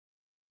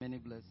Many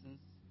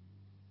blessings.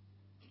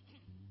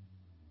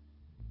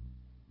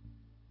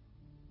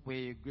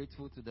 We're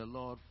grateful to the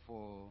Lord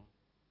for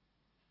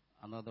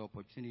another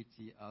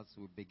opportunity as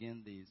we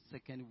begin the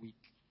second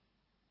week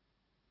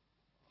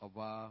of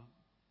our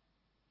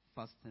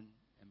fasting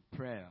and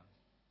prayer.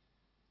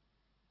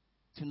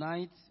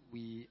 Tonight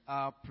we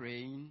are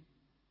praying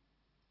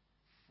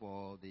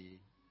for the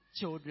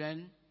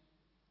children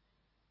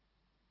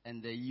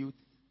and the youth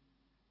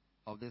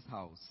of this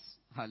house.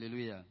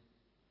 Hallelujah.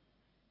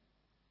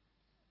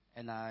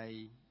 And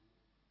I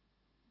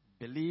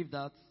believe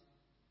that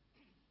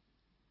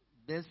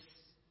this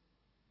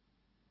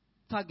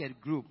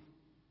target group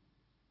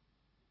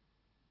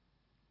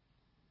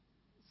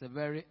is a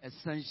very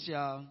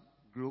essential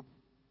group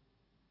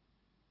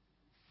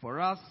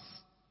for us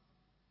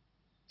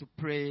to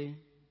pray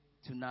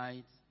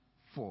tonight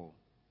for.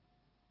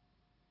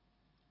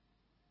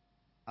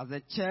 As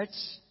a church,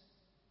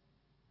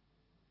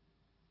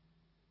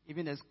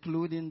 even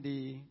excluding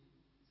the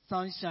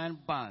Sunshine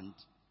Band,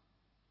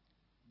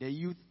 the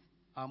youth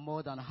are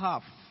more than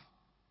half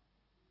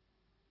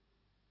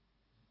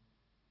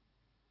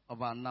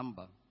of our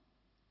number.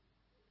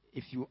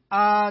 If you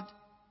add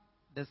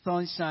the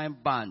Sunshine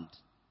Band,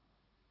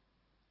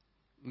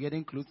 we're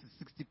getting close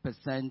to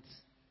 60%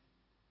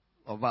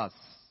 of us.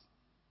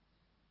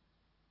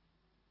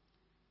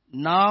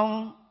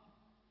 Now,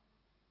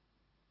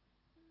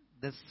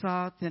 the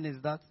sad thing is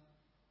that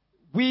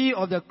we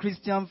of the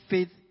Christian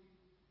faith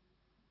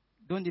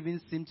don't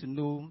even seem to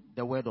know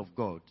the Word of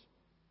God.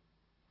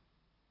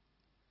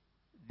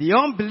 The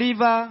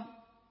unbeliever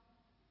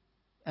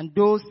and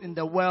those in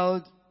the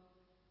world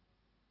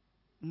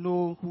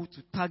know who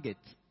to target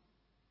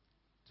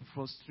to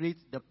frustrate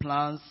the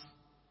plans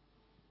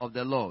of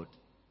the Lord.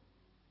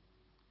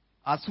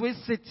 As we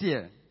sit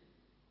here,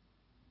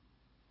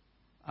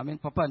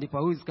 Papa Nipa,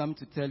 who is coming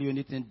to tell you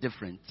anything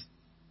different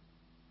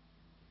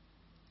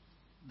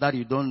that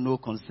you don't know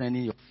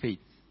concerning your faith?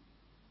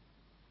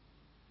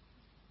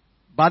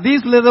 But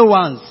these little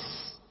ones,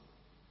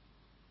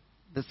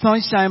 the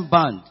Sunshine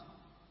Band,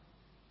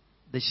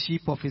 the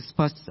sheep of his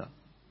pasture,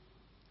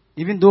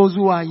 even those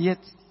who are yet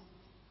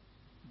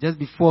just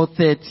before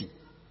 30,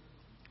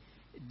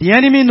 the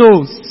enemy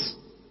knows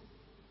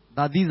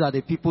that these are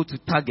the people to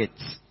target.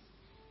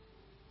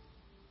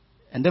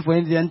 And therefore,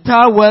 in the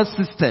entire world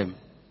system,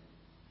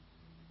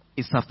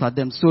 is after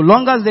them. So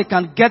long as they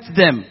can get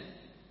them,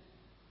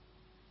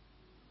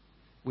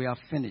 we are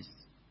finished.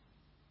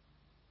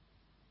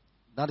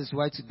 That is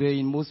why today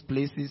in most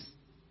places,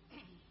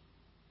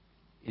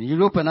 in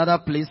Europe and other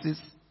places,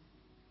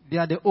 they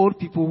are the old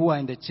people who are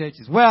in the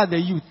churches. Where are the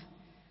youth?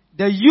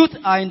 The youth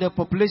are in the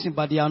population,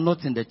 but they are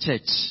not in the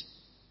church.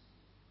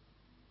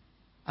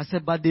 I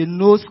said, but they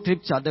know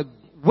scripture. The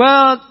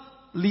world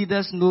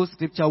leaders know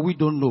scripture. We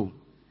don't know.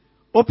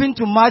 Open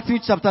to Matthew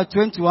chapter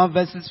 21,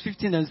 verses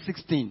 15 and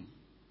 16.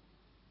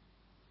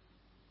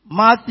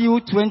 Matthew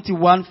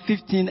 21,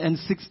 15 and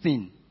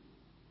 16.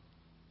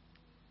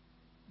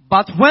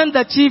 But when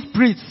the chief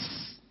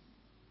priests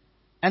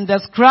and the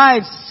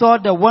scribes saw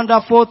the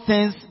wonderful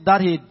things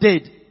that he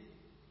did,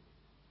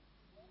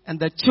 and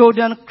the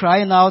children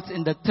crying out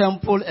in the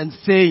temple and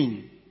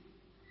saying,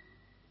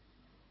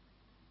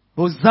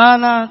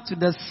 Hosanna to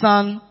the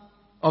Son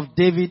of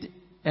David,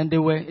 and they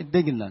were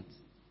indignant.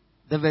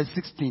 The verse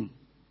 16.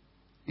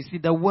 You see,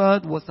 the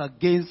word was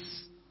against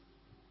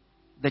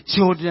the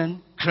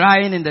children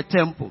crying in the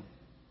temple.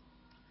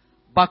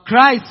 But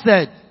Christ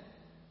said,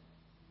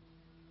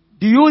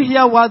 do you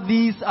hear what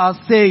these are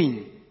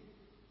saying?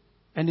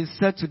 And he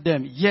said to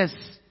them, yes.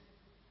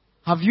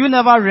 Have you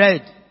never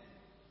read,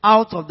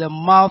 out of the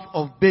mouth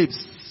of babes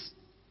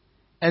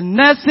and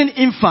nursing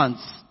infants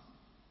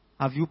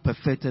have you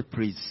perfected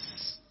praise?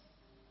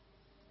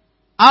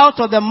 Out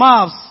of the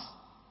mouths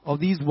of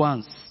these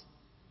ones,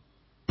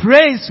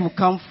 praise will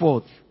come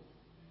forth.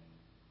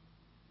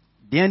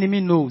 The enemy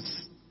knows.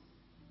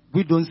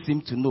 We don't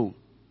seem to know.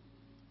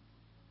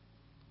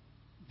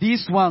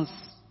 These ones,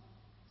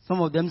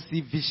 some of them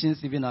see visions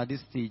even at this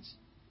stage,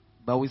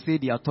 but we say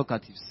they are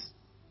talkatives.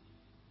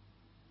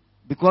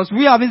 Because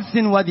we haven't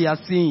seen what they are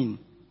seeing.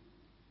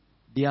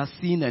 They are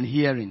seeing and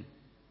hearing.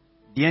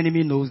 The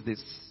enemy knows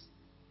this.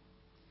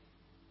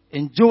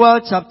 In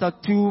Joel chapter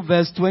 2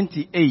 verse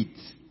 28.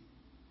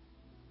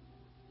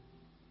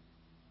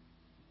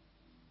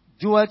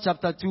 Joel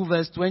chapter 2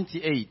 verse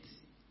 28.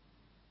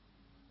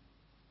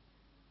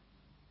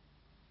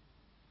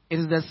 It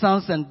is the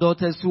sons and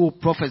daughters who will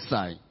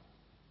prophesy.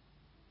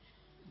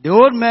 The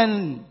old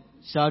men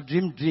shall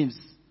dream dreams.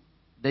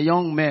 The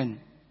young men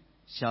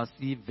shall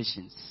see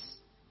visions.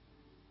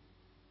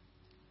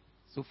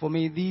 So for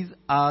me, these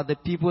are the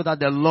people that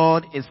the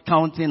Lord is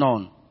counting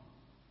on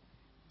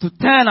to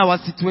turn our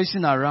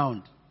situation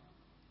around.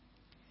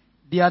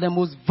 They are the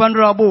most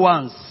vulnerable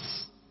ones.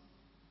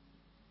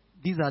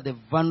 These are the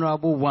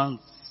vulnerable ones.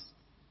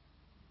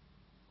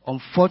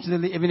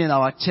 Unfortunately, even in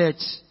our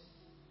church,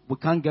 we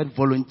can't get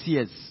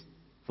volunteers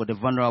for the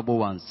vulnerable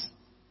ones.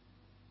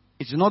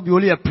 It should not be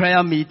only a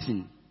prayer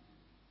meeting,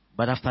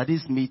 but after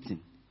this meeting,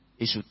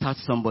 it should touch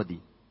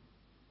somebody.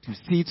 to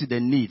see to the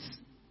needs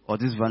of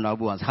these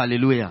vulnerable ones.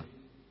 Hallelujah.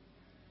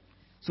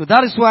 So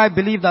that is why I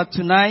believe that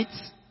tonight,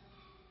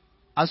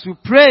 as we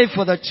pray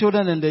for the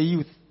children and the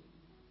youth,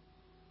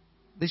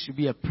 this should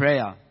be a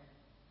prayer.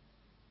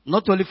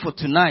 Not only for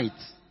tonight,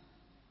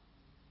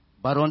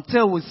 but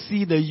until we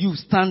see the youth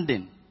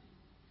standing.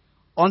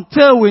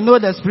 Until we know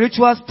the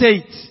spiritual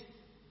state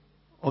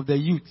of the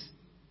youth,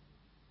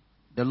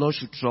 the Lord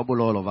should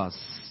trouble all of us.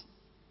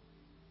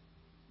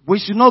 We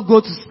should not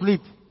go to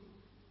sleep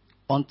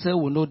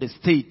until we know the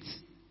state,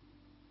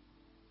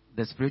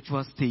 the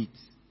spiritual state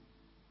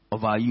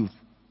of our youth.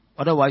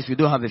 Otherwise, we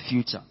don't have a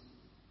future.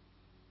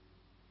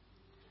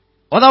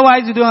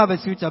 Otherwise, you don't have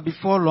a future.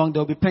 Before long,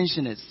 there will be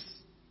pensioners.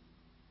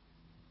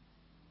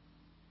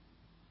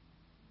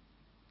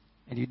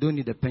 And you don't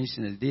need the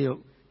pensioners.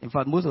 In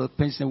fact, most of the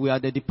pensioners, we are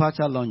the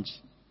departure lounge.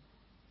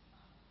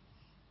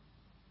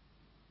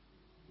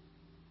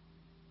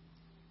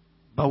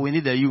 But we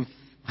need the youth.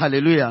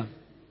 Hallelujah.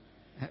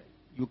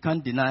 You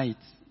can't deny it.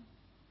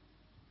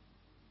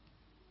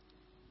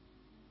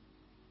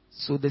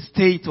 So the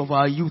state of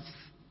our youth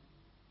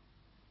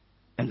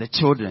and the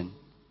children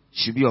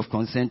should be of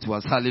concern to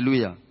us.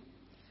 Hallelujah.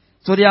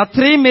 So there are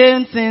three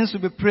main things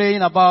we'll be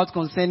praying about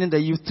concerning the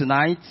youth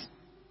tonight.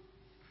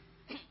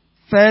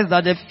 First,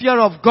 that the fear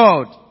of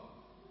God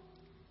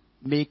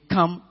may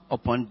come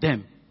upon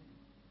them.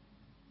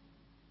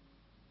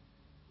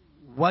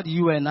 What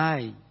you and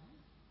I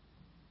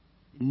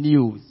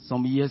knew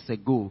some years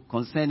ago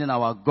concerning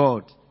our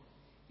God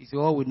is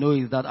all we know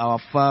is that our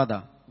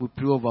Father will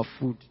pray over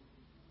food.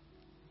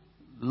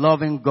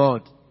 Loving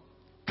God,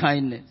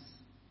 kindness.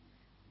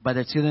 But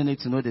the children need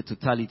to know the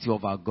totality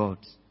of our God.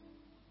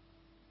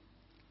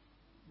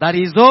 That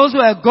He is also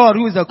a God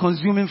who is a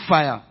consuming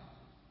fire.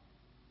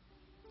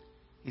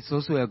 He's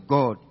also a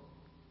God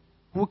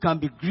who can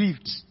be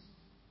grieved.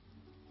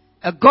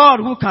 A God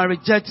who can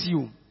reject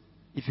you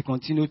if you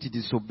continue to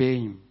disobey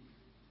Him.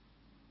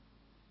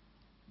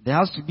 There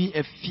has to be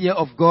a fear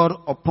of God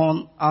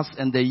upon us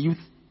and the youth,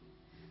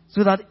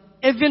 so that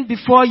even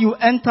before you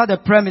enter the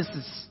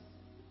premises,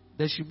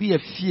 there should be a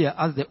fear,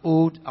 as the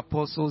old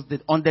apostles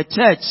did, on the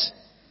church,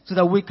 so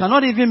that we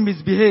cannot even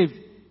misbehave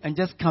and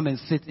just come and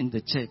sit in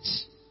the church.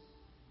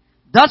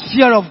 That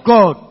fear of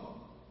God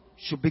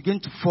should begin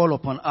to fall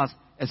upon us,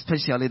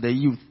 especially the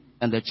youth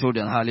and the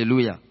children.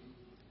 Hallelujah.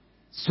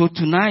 So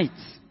tonight,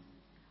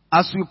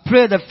 as we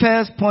pray, the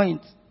first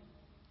point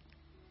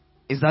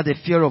is that the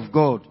fear of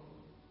God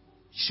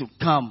should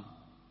come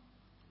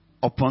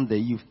upon the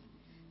youth.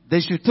 They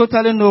should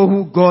totally know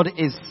who God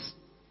is.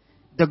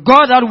 The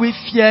God that we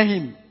fear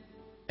Him,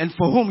 and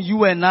for whom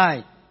you and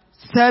I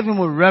serve Him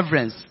with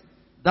reverence.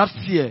 That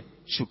fear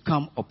should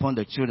come upon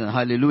the children.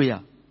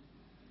 Hallelujah.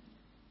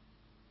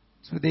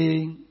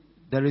 Today,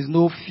 there is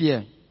no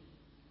fear.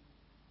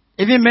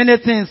 Even many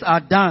things are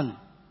done.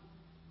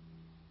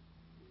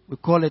 We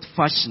call it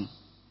fashion.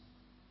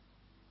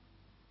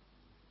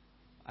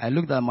 I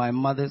looked at my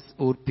mother's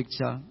old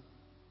picture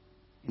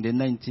in the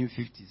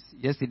 1950s.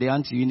 Yesterday,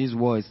 Auntie Eunice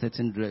wore a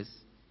certain dress.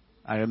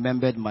 I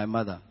remembered my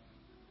mother.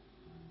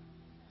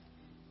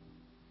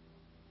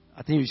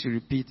 I think we should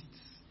repeat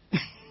it.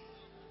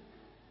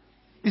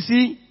 You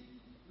see,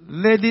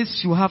 ladies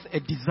should have a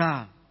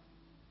desire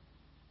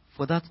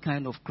for that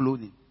kind of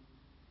clothing.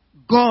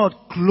 God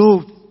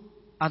clothed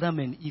Adam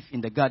and Eve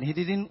in the garden. He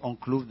didn't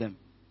unclothe them.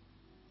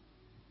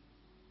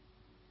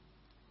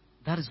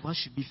 That is what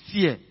should be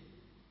fear.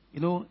 You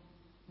know,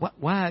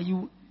 why are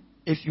you,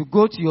 if you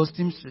go to your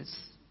seamstress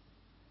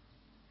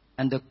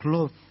and the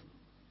cloth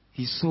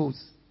he sews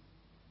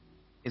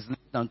is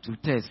left down to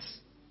test,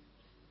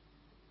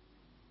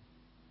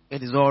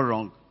 it is all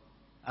wrong.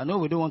 I know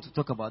we don't want to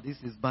talk about this,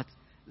 but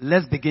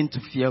let's begin to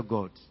fear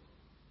God.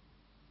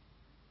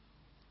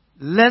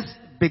 Let's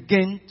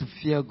begin to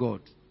fear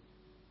God.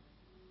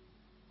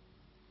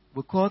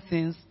 We call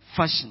things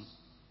fashion.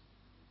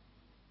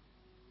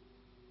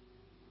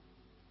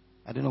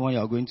 I don't know when you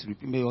are going to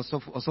repeat. Maybe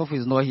Osofo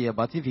is not here,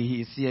 but if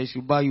he is here, he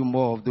should buy you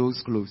more of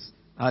those clothes.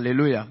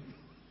 Hallelujah.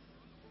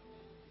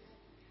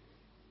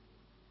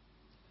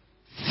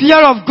 Fear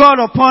of God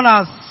upon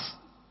us.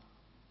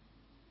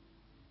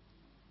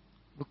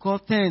 We call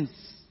things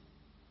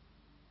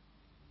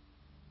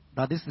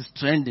that this is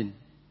trending,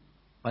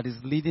 but it's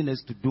leading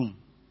us to doom.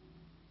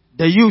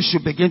 The youth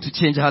should begin to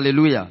change.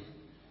 Hallelujah.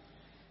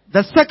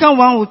 The second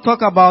one we'll talk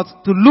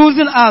about, to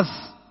loosen us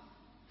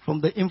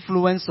from the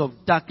influence of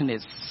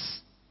darkness.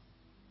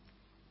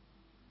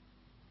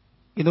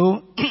 You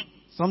know,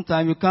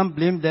 sometimes you can't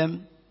blame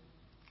them.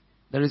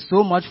 There is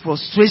so much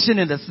frustration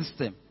in the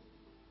system.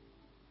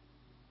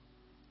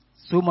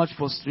 So much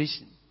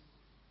frustration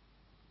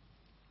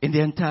in the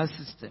entire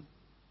system.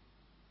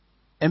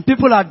 And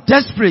people are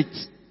desperate.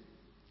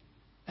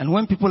 And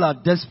when people are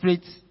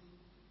desperate,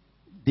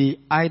 they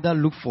either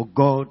look for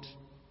God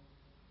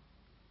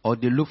or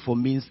they look for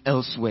means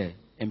elsewhere.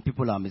 And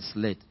people are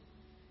misled.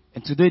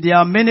 And today there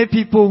are many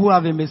people who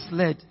have been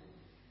misled.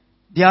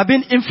 They have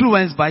been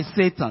influenced by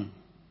Satan.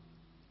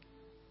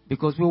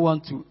 Because we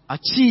want to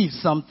achieve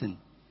something.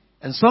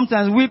 And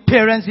sometimes we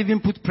parents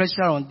even put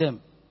pressure on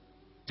them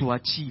to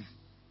achieve.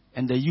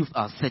 And the youth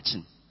are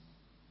searching.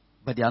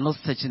 But they are not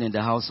searching in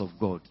the house of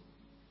God.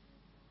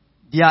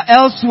 They are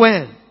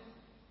elsewhere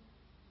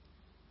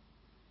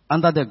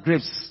under the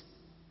grips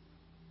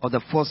of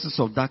the forces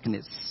of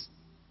darkness.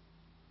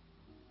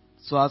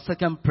 So our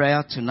second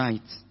prayer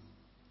tonight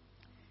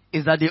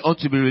is that they ought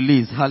to be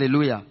released.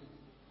 Hallelujah.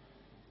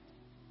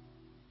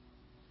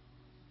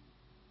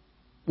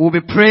 We'll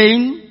be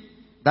praying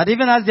that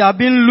even as they are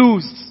being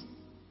loosed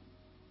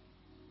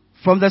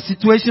from the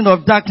situation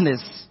of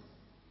darkness,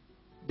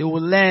 they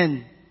will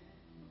learn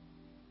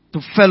to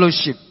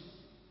fellowship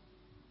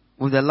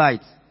with the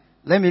light.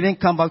 Let me then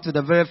come back to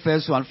the very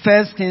first one.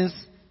 1 Kings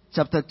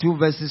chapter 2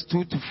 verses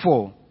 2 to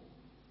 4.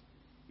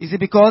 You see,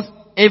 because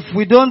if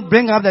we don't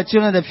bring up the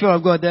children in the fear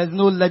of God, there's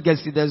no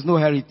legacy, there's no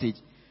heritage.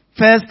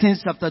 1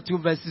 Kings chapter 2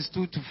 verses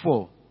 2 to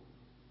 4.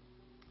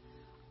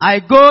 I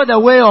go the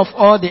way of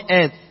all the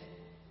earth.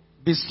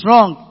 Be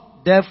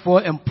strong,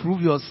 therefore, and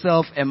prove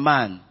yourself a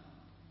man.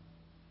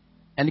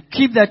 And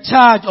keep the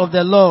charge of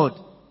the Lord,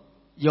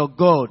 your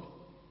God,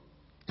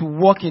 to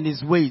walk in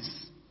his ways,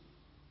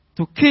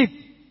 to keep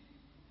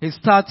his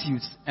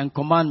statutes and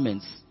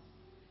commandments,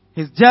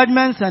 his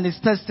judgments and his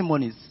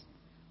testimonies,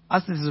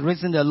 as it is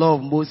written in the law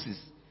of Moses,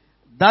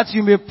 that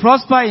you may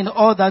prosper in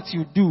all that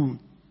you do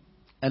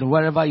and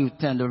wherever you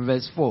turn.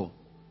 Verse 4.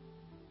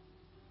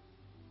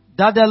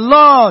 That the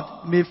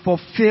Lord may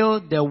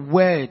fulfill the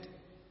word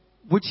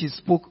which he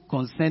spoke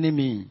concerning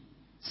me,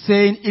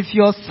 saying, if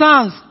your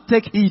sons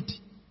take heed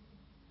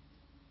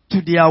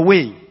to their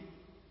way,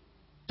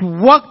 to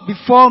walk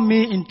before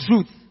me in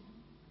truth,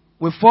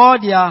 with all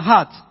their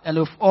heart and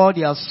with all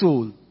their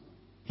soul,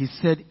 he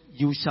said,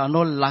 you shall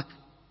not lack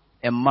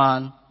a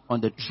man on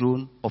the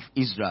throne of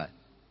Israel.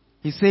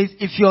 He says,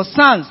 if your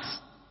sons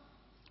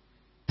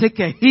take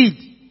a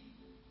heed,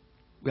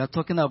 we are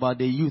talking about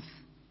the youth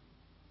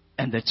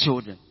and the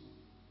children.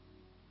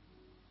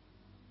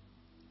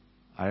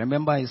 I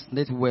remember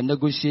we were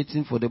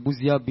negotiating for the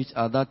Buzia Beach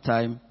at that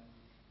time.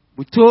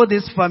 We told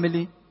this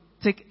family,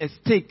 take a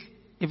stake,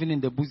 even in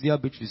the Buzia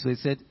Beach. So he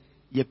said,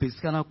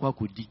 Yepeskana kwa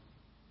kudi.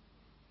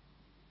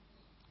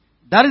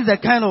 That is the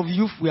kind of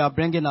youth we are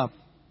bringing up.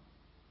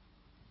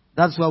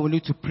 That's why we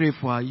need to pray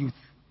for our youth.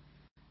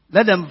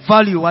 Let them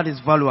value what is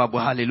valuable.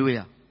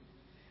 Hallelujah.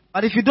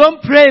 But if you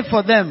don't pray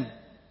for them,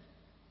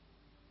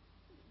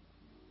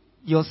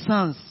 your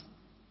sons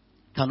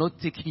cannot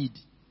take heed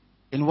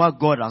in what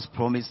God has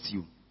promised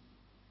you.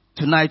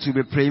 Tonight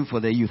we'll be praying for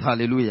the youth.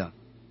 Hallelujah.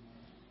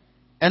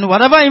 And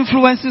whatever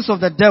influences of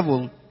the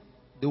devil,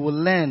 they will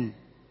learn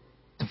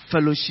to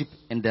fellowship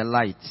in the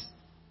light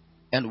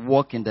and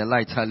walk in the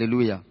light.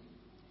 Hallelujah.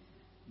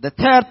 The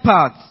third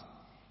part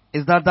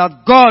is that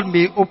God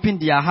may open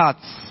their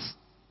hearts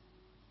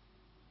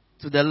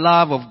to the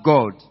love of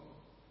God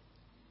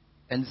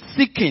and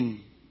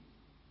seeking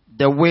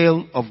the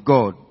will of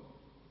God.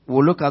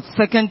 We'll look at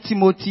 2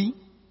 Timothy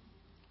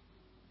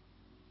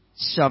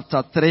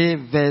chapter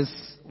 3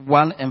 verse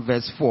 1 and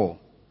verse 4.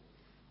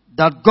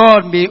 That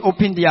God may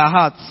open their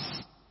hearts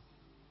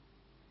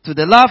to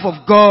the love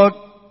of God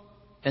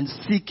and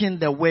seeking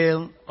the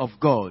will of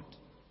God.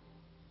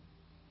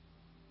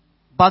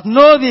 But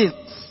know this,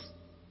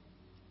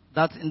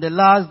 that in the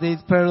last days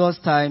perilous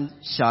times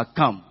shall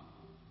come.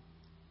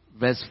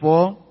 Verse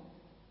 4,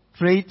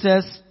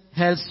 traitors,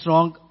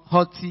 headstrong,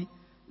 haughty,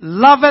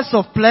 lovers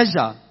of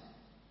pleasure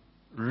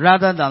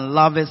rather than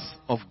lovers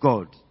of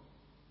God.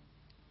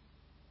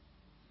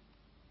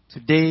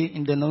 Today,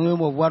 in the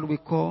name of what we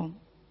call,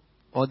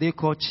 or they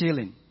call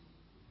chilling,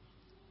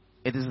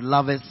 it is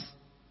lovers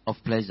of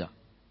pleasure.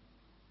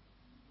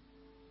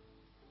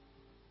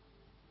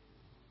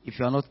 If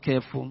you are not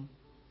careful,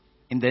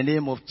 in the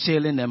name of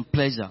chilling and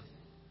pleasure,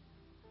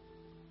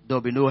 there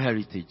will be no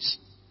heritage.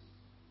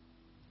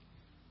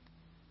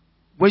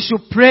 We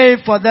should pray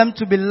for them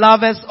to be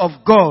lovers of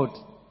God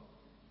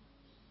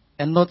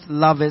and not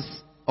lovers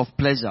of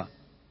pleasure.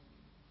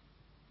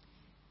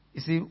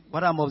 You see,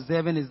 what I'm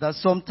observing is that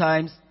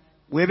sometimes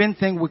we even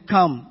think we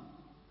come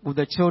with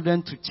the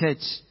children to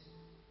church.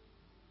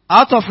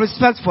 Out of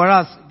respect for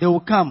us, they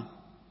will come,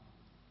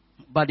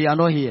 but they are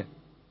not here.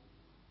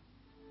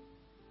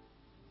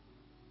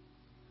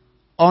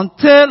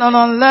 Until and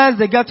unless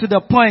they get to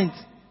the point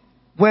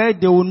where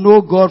they will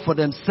know God for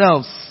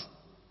themselves,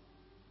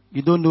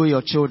 you don't know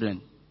your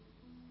children.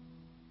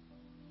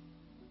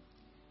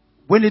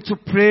 We need to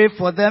pray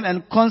for them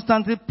and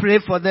constantly pray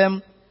for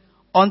them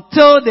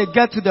until they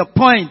get to the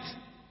point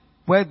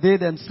where they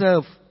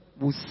themselves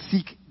will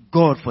seek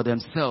God for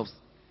themselves.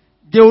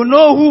 They will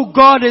know who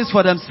God is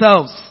for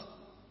themselves.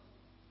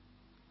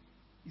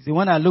 You see,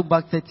 when I look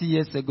back 30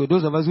 years ago,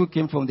 those of us who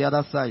came from the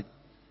other side,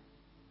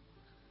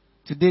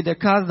 today the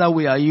cars that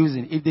we are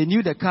using, if they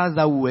knew the cars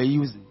that we were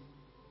using,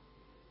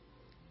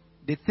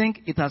 they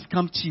think it has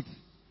come cheap.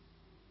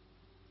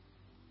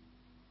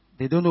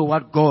 They don't know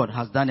what God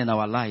has done in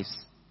our lives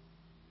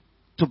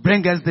to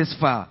bring us this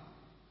far.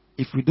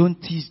 If we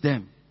don't teach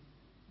them,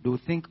 they will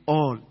think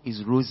all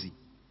is rosy.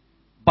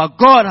 But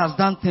God has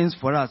done things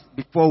for us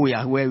before we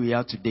are where we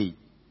are today.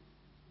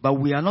 But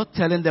we are not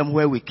telling them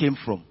where we came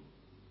from.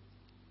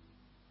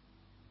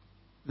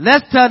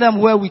 Let's tell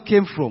them where we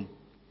came from.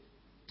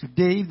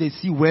 Today, if they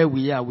see where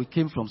we are, we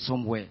came from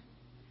somewhere.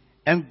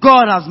 And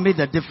God has made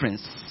a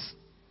difference.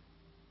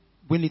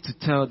 We need to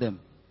tell them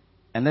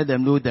and let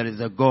them know there is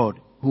a God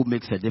who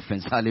makes a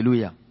difference.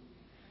 Hallelujah.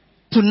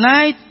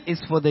 Tonight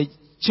is for the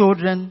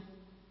children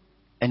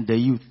and the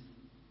youth.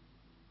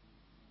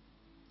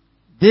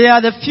 They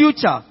are the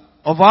future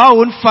of our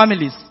own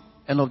families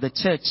and of the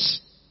church.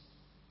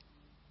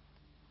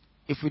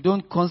 If we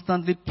don't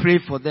constantly pray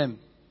for them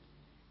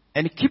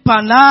and keep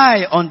an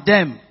eye on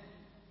them,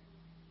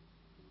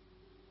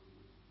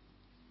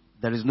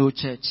 there is no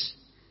church.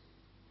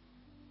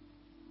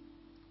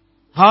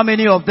 How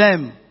many of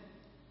them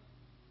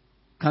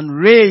can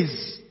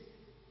raise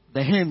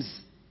the hymns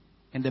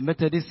in the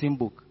Methodist hymn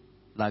book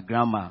like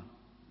grandma?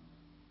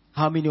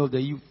 How many of the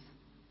youth?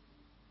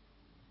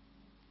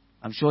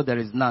 I'm sure there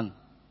is none.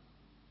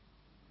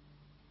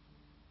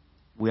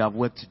 We have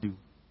work to do.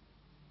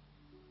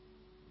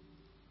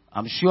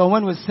 I'm sure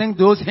when we sing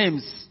those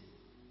hymns,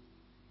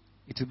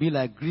 it will be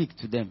like Greek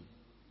to them.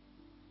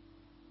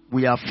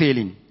 We are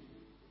failing.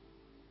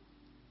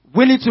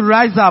 We need to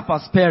rise up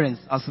as parents,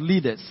 as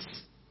leaders.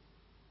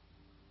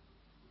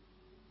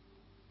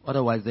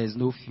 Otherwise, there is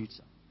no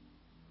future.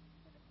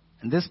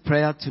 And this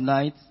prayer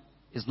tonight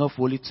is not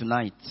for only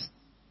tonight,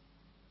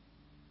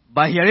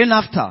 but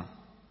hereinafter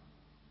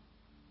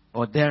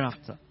or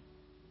thereafter.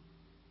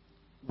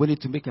 We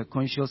need to make a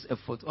conscious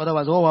effort.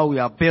 Otherwise, all while we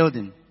are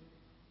building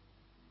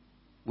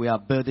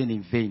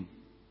in vain.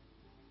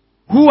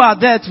 Who are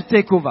there to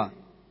take over?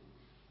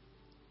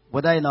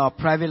 Whether in our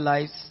private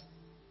lives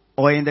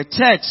or in the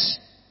church.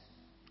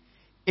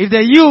 If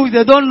the youth,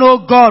 they don't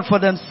know God for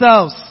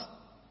themselves,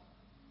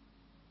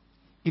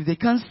 if they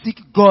can't seek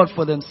God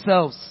for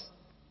themselves,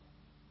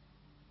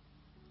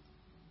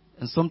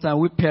 and sometimes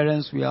we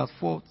parents, we are at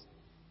fault.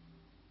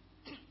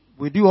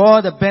 We do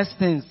all the best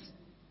things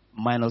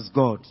minus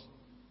God.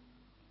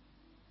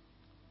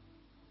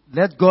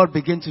 Let God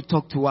begin to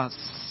talk to us.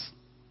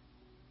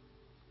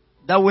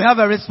 That we have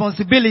a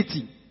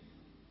responsibility.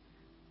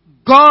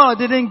 God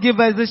didn't give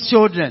us these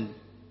children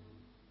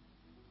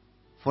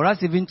for us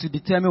even to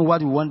determine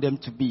what we want them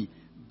to be.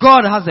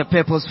 God has a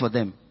purpose for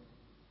them.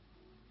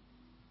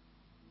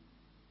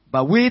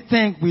 But we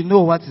think we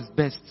know what is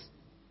best.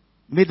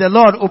 May the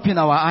Lord open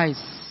our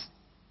eyes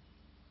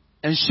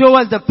and show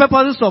us the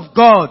purposes of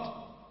God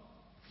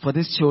for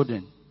these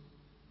children.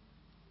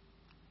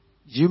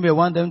 You may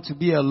want them to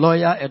be a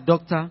lawyer, a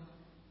doctor,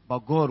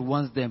 but God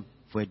wants them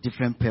for a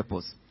different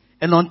purpose.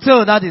 And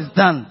until that is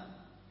done,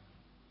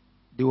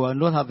 they will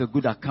not have a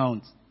good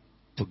account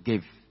to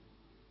give.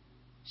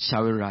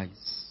 Shall we rise?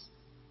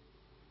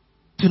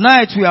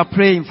 Tonight we are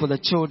praying for the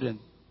children.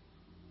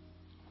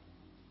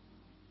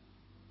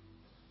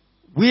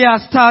 We are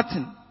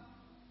starting.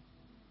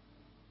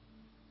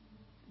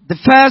 The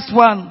first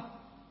one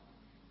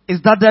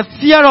is that the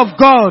fear of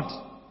God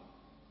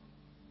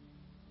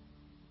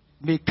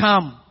may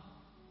come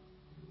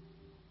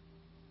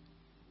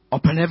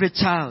upon every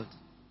child.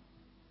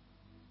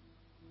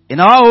 In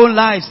our own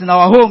lives, in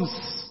our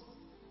homes,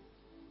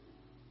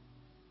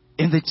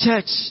 in the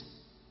church.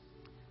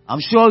 I'm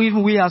sure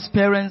even we as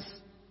parents,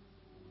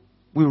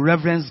 we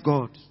reverence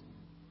God.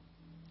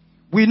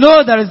 We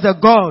know there is a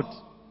God.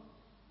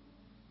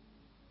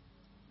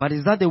 But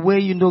is that the way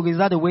you know? Is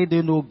that the way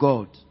they know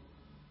God?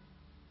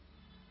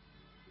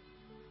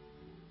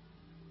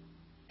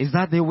 Is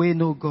that the way you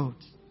know God?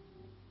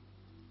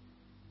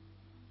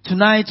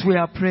 Tonight we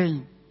are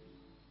praying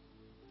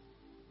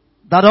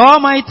that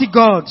Almighty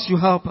God should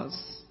help us.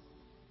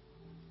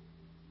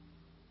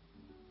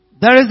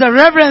 There is a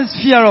reverence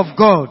fear of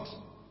God.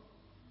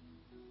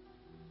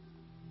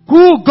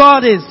 Who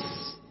God is.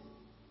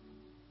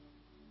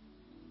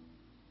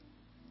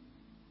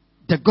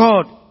 The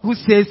God who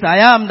says,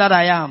 I am that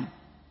I am.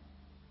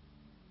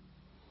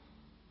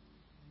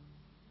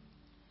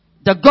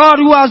 The God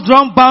who has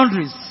drawn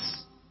boundaries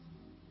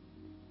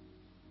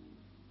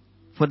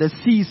for the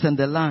seas and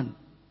the land.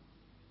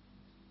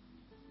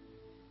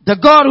 The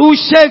God who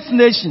shapes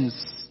nations.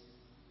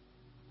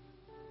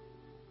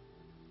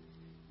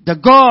 The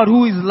God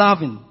who is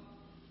loving.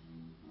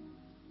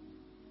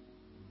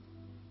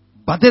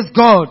 But this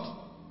God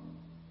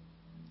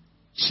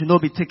should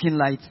not be taken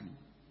lightly.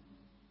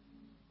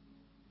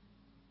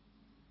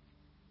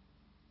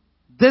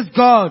 This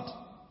God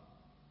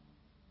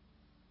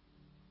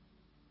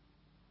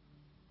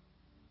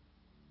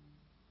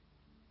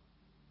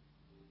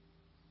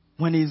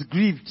when he is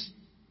grieved,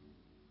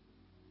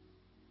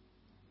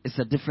 it's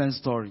a different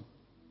story.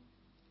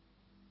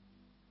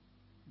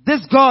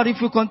 This God,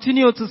 if you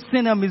continue to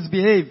sin and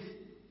misbehave,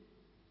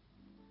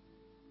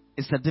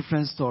 it's a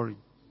different story.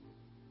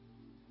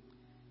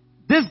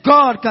 This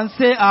God can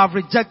say, I have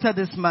rejected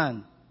this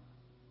man.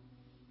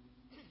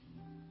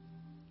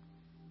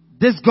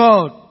 This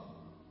God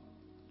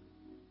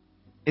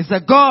is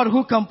a God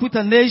who can put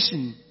a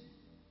nation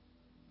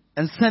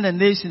and send a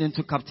nation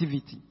into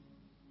captivity.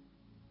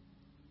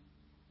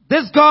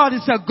 This God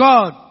is a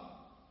God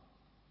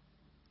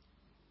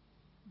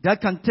that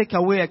can take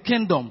away a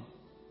kingdom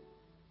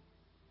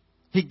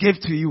He gave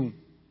to you.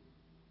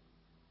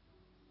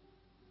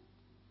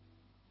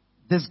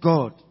 This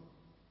God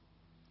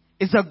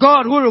is a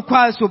God who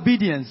requires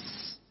obedience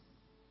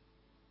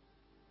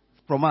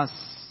from us.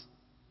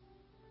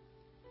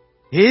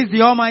 He is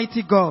the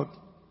Almighty God.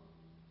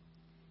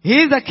 He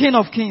is the King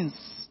of Kings.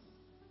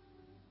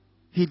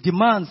 He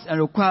demands and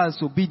requires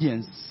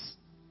obedience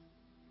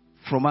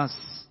from us.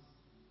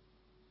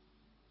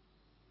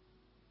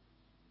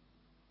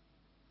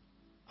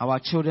 Our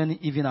children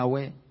even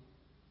aware.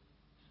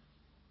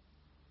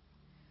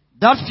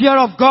 That fear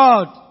of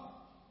God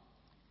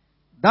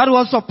that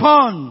was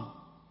upon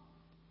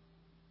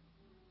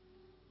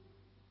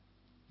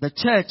the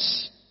church,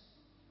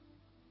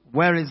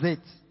 where is it?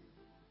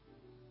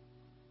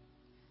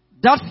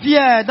 That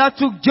fear that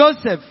took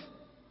Joseph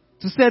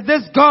to say,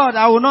 this God,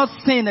 I will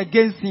not sin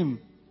against him.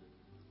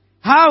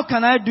 How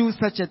can I do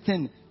such a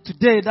thing?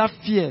 Today, that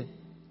fear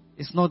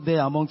is not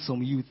there among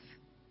some youth.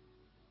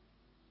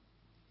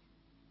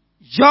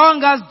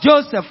 Young as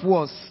Joseph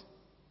was,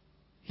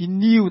 he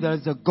knew there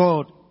is a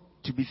God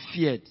to be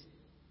feared.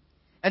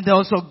 And there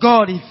was a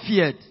God he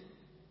feared.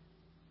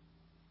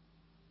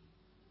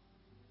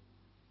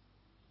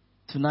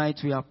 Tonight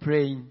we are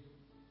praying,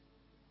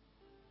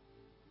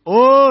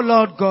 oh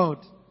Lord God,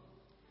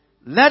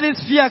 let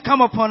His fear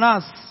come upon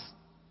us,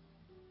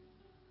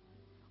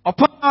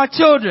 upon our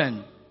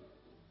children,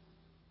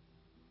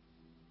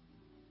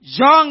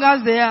 young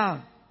as they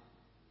are.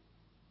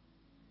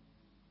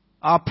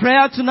 Our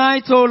prayer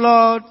tonight, oh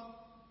Lord,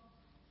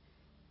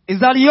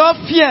 is that your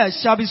fear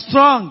shall be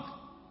strong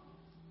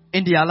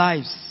in their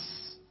lives.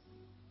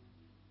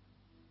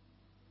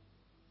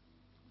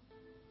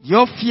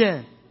 Your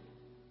fear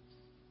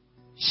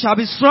shall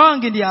be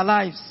strong in their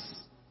lives.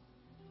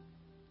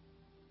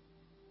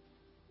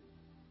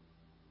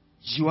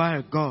 You are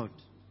a God.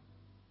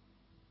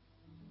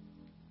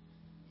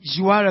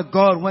 You are a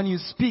God. When you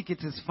speak,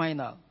 it is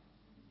final.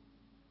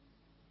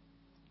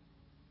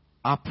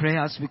 Our prayer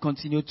as we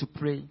continue to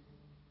pray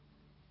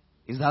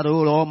is that,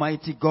 oh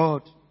Almighty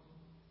God,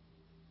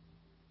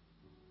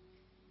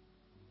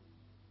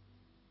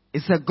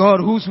 it's a God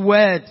whose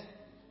word,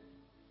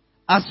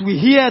 as we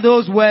hear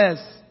those words,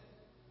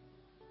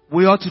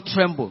 we ought to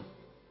tremble.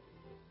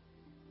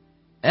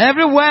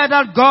 Every word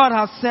that God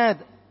has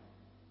said,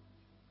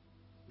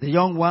 the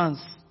young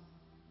ones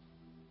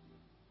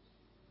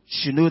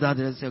should know that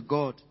there is a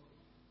God.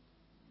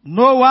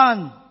 No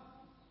one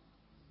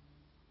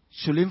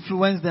should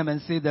influence them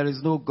and say there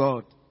is no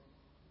God.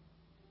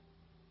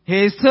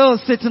 He is still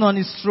sitting on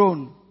His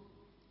throne.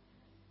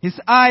 His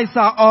eyes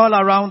are all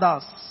around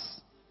us.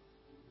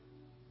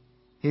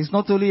 He is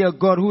not only a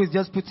God who is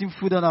just putting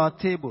food on our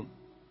table,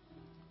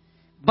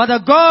 but a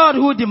God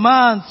who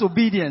demands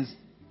obedience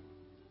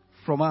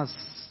from us.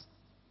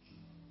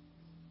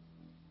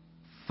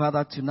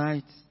 Father,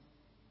 tonight,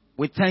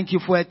 we thank You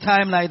for a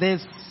time like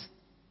this.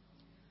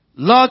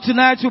 Lord,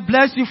 tonight we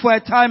bless You for a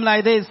time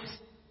like this,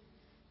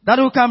 that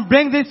we can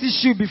bring this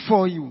issue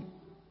before You.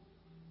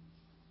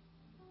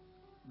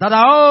 That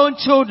our own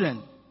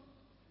children,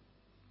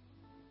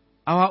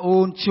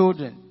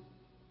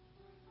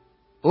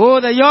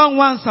 oh, the young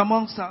ones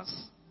amongst us,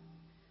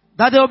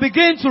 that they will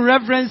begin to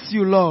reverence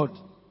You, Lord.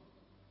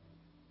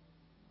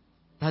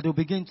 That they will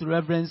begin to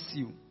reverence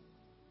You.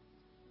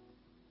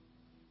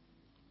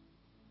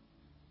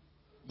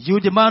 You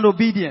demand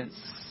obedience.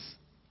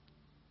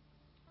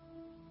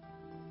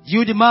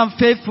 You demand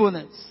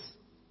faithfulness.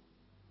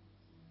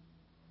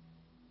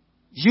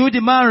 You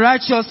demand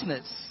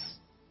righteousness.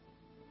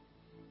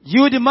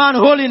 You demand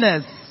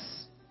holiness.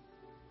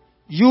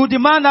 You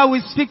demand that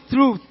we speak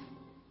truth,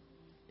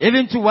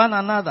 even to one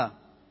another.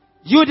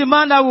 You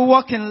demand that we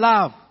walk in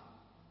love.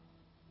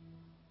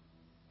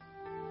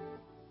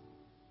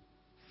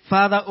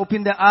 Father,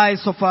 open the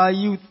eyes of our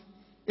youth,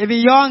 even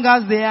young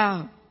as they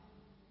are.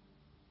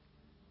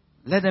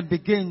 Let them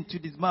begin to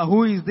discern,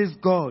 who is this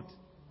God?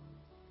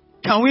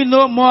 Can we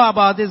know more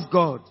about this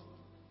God?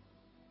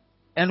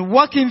 And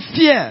walk in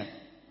fear.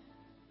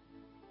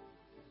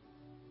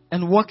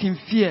 And walk in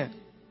fear.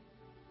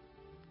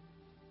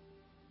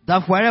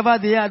 That wherever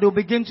they are, they'll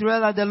begin to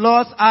realize that the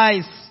Lord's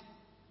eyes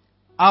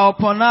are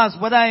upon us,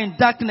 whether in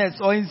darkness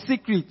or in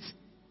secret.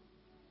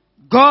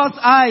 God's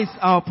eyes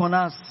are upon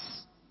us.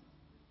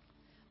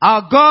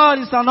 Our God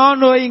is an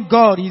all-knowing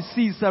God. He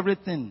sees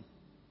everything.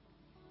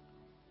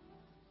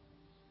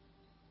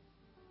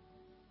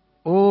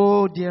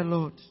 Oh, dear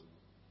Lord.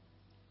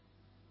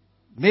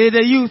 May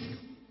the youth,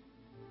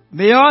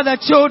 may all the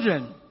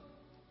children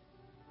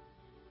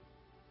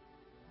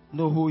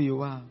know who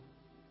You are.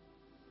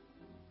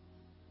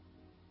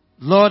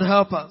 Lord,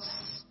 help us.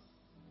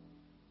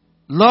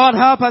 Lord,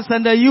 help us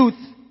and the youth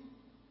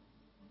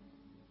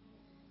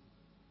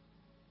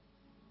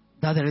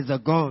that there is a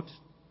God.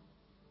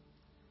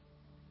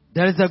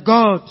 There is a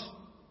God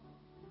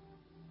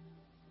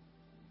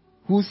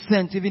who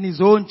sent even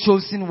His own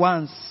chosen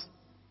ones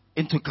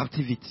into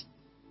captivity.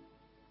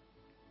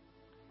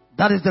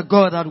 That is the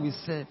God that we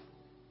serve.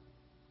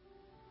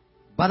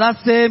 But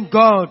that same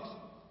God,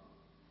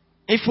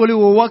 if only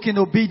we walk in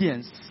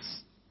obedience,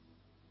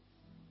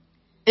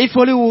 if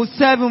only we will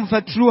serve Him with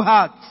a true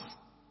heart,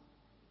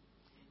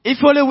 if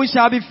only we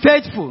shall be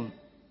faithful,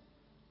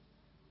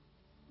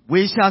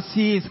 we shall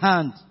see His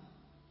hand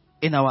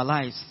in our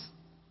lives.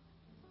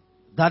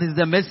 That is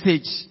the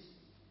message.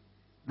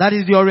 That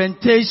is the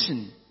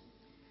orientation.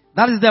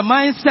 That is the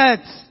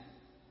mindset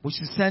we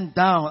should send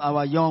down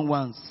our young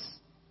ones,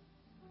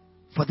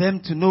 for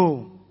them to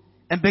know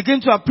and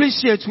begin to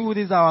appreciate who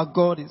this our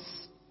God is.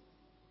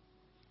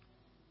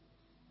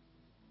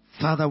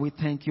 Father, we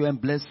thank you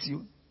and bless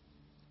you.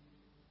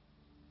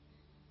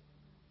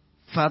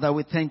 Father,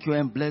 we thank you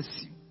and bless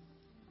you.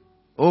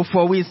 Oh,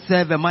 for we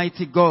serve a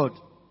mighty God.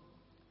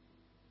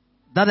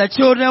 That the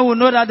children will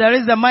know that there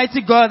is a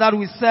mighty God that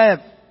we serve.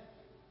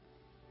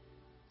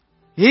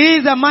 He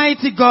is a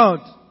mighty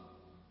God.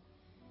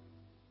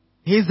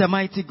 He is a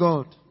mighty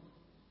God.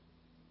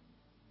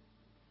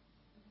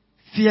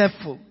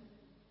 Fearful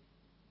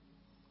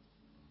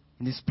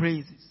in His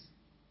praises.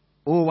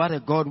 Oh, what a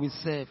God we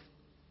serve.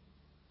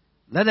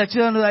 Let the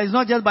children know that it's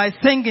not just by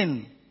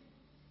singing,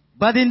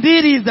 but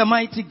indeed He is the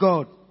mighty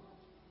God.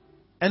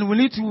 And we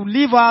need to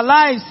live our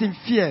lives in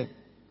fear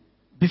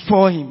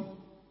before Him.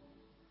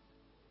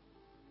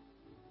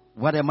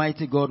 What a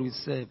mighty God we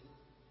serve.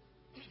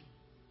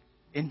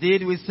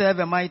 Indeed, we serve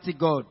a mighty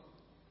God.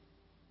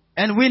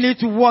 And we need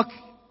to walk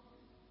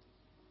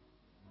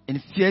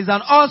in fear. He's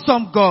an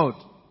awesome God.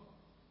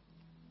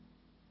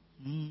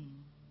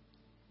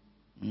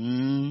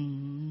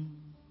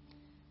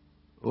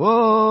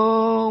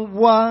 Oh,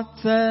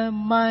 what a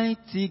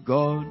mighty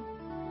God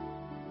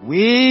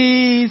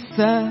we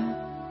serve.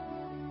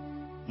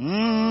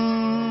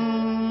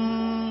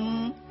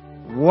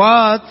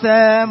 What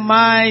a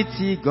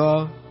mighty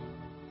God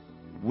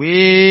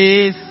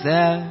we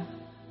serve.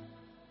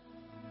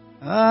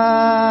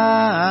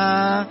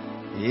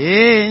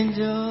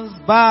 Angels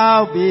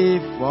bow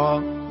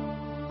before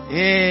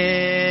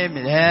Him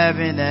in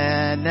heaven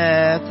and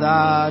earth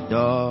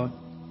adore.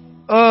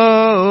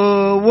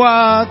 Oh,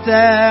 what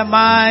a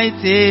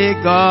mighty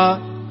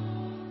God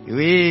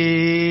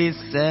we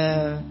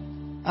serve.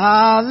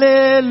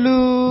 Hallelujah.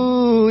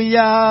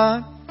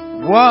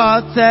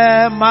 What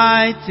a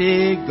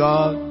mighty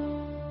God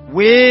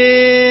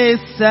we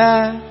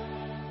serve.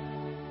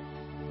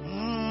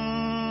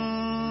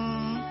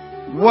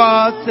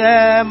 What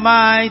a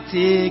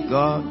mighty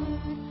God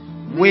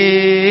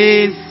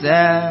we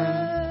serve.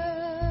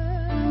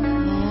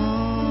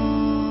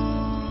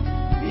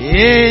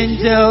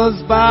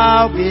 Angels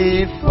bow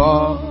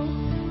before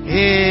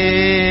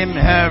Him,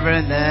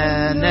 heaven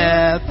and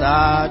earth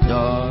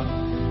adore.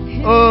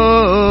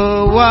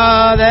 Oh,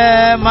 what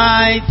a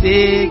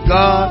mighty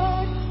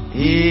God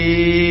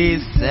He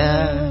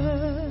serves.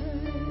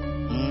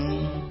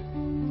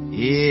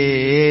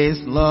 He is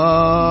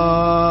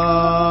Lord.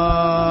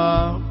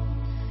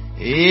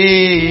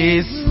 He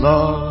is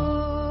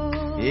Lord.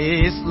 He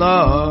is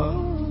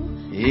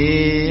Lord.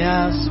 He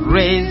has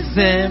raised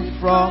Him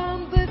from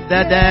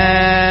the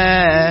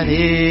dead.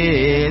 He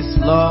is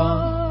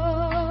Lord.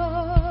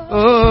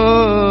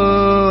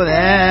 Oh,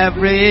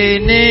 every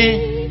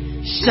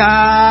knee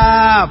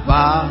shall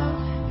bow,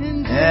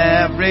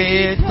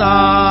 every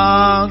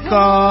tongue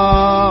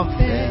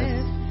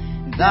confess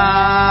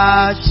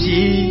that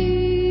Jesus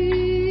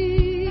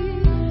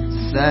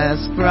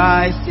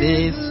Christ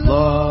is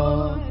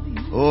Lord.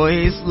 Oh,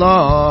 He's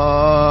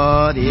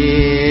Lord,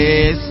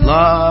 He is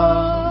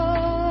Lord.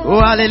 Oh,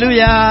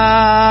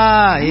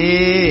 hallelujah, He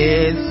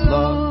is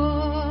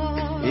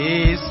Lord, He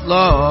is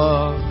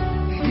Lord.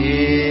 He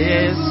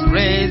is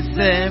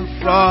risen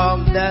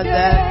from the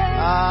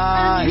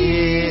dead. He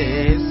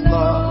is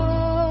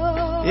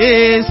Lord. He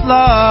is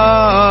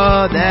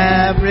Lord.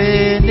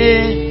 Every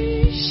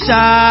knee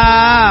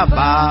shall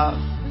bow,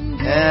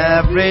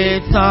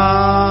 every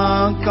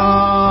tongue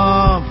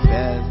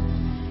confess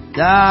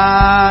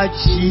that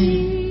Jesus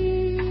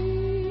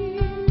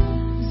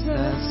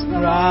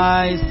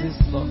Christ is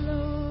Lord.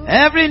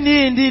 Every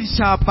knee indeed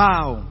shall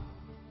bow.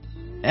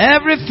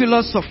 Every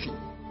philosophy,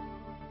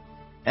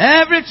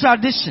 every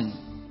tradition,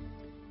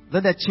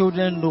 let the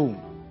children know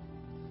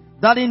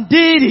that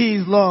indeed He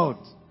is Lord.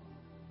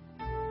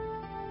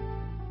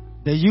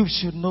 The youth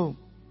should know.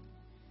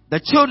 The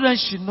children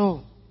should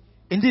know.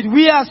 Indeed,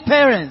 we as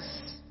parents,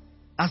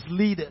 as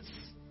leaders,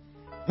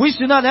 we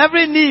should not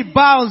every knee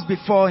bows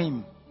before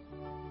Him.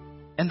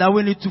 And that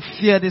we need to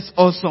fear this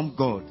awesome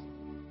God.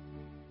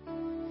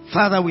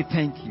 Father, we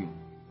thank you.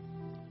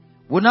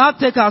 We'll now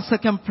take our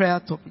second prayer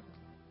topic.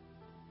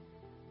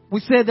 We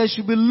say there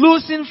should be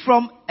loosened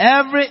from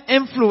every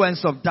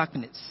influence of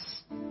darkness.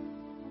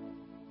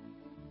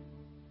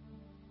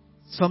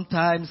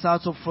 Sometimes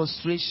out of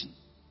frustration,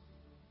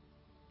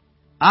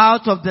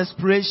 out of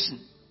desperation,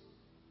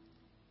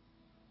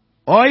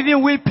 or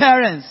even we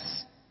parents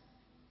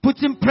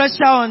putting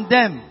pressure on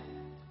them.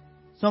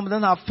 Some of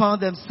them have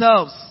found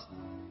themselves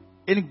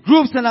in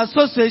groups and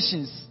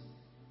associations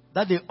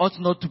that they ought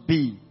not to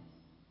be.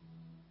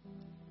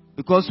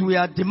 Because we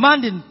are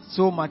demanding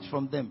so much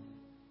from them.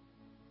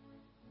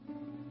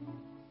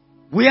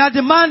 We are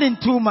demanding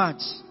too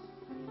much.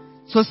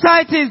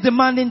 Society is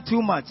demanding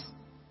too much.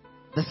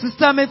 The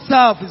system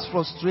itself is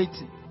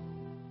frustrating.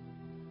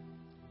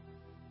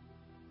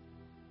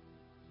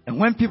 And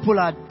when people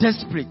are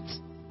desperate,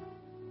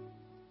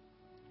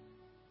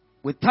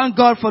 we thank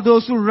God for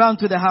those who run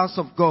to the house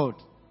of God.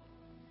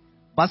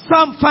 But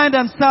some find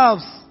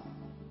themselves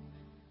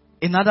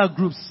in other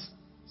groups,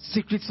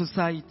 secret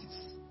societies,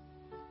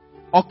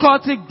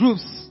 occultic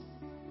groups,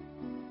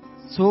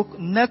 so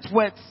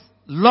networks,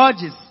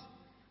 lodges,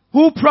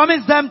 who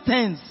promise them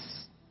things.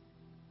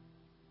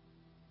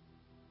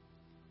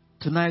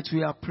 Tonight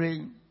we are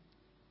praying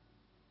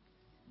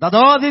that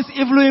all these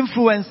evil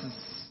influences,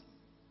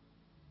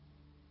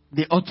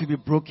 they ought to be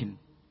broken.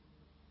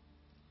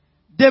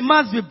 They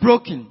must be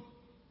broken.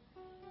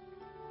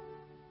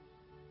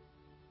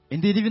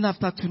 Indeed, even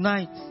after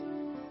tonight,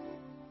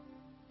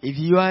 if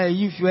you are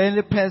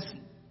any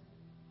person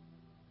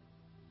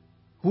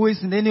who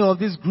is in any of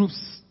these groups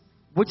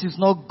which is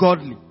not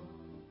godly,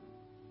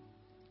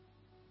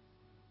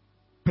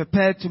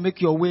 prepare to make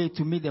your way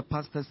to meet the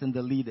pastors and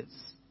the leaders.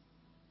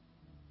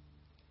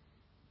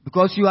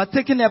 Because you are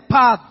taking a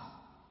path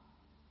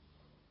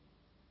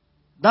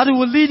that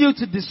will lead you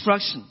to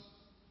destruction.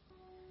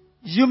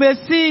 You may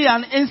see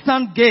an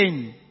instant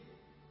gain,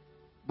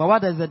 but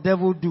what does the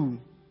devil do?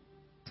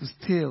 To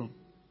steal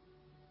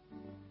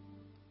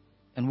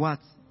and what?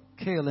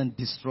 Kill and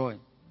destroy.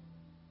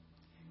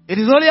 It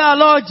is only our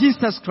Lord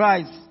Jesus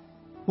Christ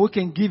who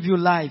can give you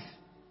life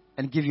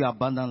and give you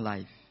abundant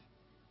life.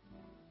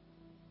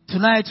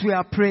 Tonight we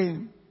are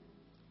praying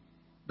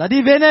that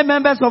if any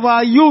members of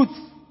our youth,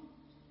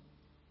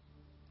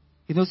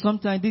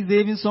 sometimes these are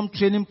even some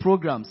training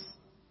programs.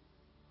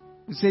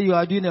 You say you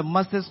are doing a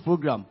master's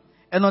program,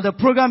 and on the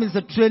program is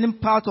the training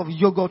part of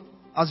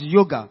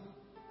yoga.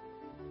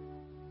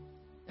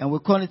 And we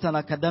call it an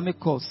academic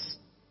course.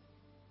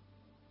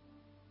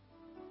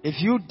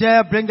 If you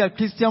dare bring a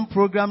Christian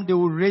program, they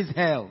will raise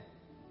hell.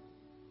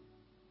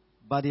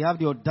 But they have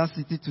the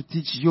audacity to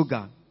teach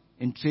yoga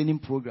in training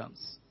programs.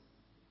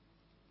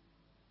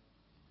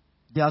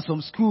 There are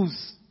some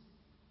schools,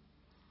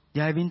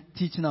 they are even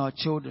teaching our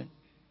children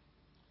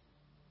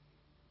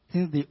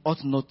things they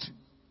ought not to.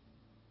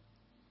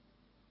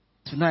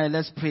 Tonight,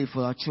 let's pray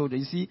for our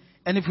children. You see,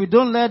 and if we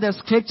don't let the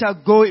scripture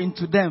go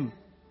into them,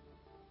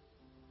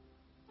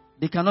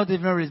 they cannot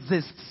even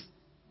resist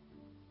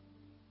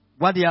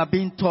what they are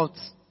being taught.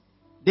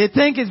 They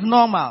think it's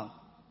normal.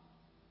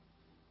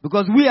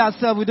 Because we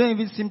ourselves, we don't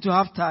even seem to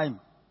have time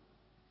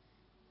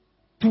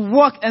to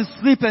walk and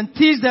sleep and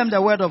teach them the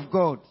word of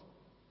God.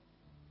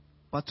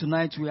 But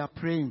tonight we are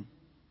praying.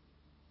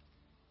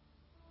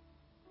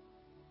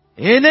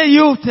 Any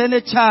youth,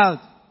 any child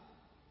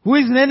who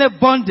is in any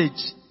bondage,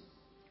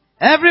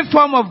 every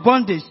form of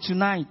bondage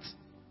tonight,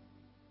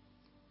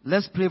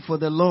 let's pray for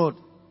the Lord.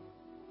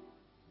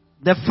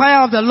 The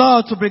fire of the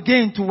Lord to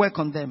begin to work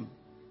on them.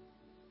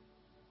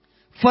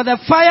 For the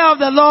fire of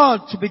the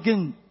Lord to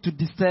begin to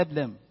disturb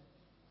them.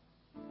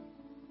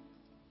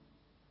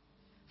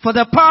 For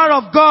the power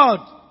of God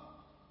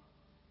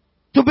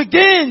to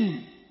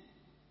begin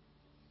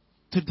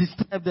to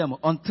disturb them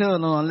until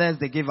and unless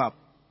they give up.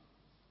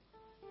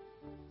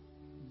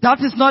 That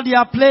is not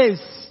their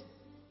place.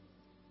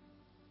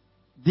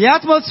 The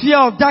atmosphere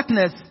of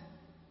darkness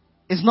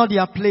is not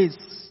their place.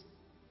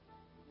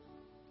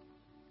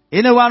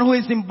 Anyone who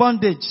is in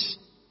bondage,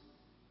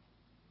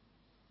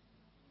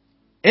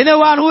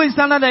 anyone who is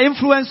under the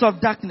influence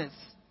of darkness,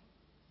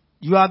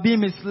 you are being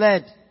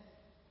misled.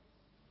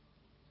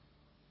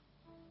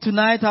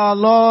 Tonight, our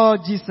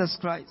Lord Jesus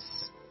Christ,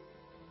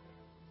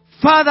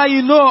 Father,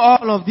 you know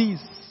all of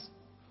these.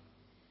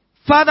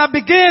 Father,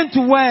 begin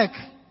to work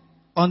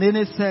on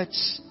any search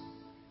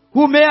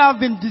who may have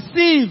been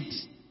deceived.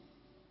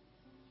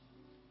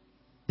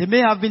 They may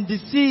have been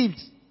deceived.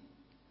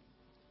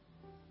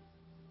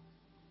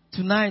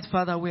 Tonight,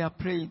 Father, we are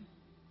praying.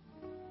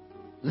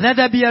 Let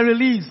there be a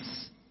release.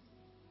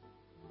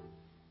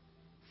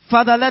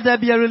 Father, let there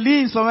be a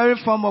release from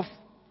every form of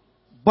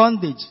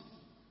bondage,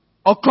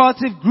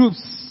 occultic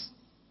groups,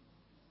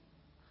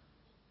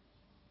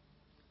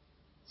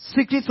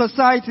 secret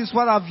societies,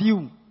 what have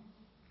you,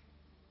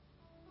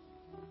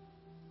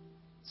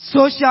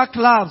 social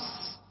clubs,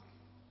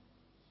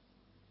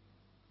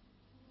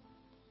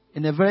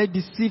 in a very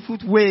deceitful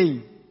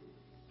way.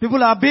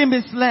 People are being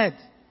misled.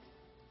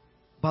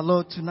 But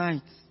Lord,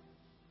 tonight,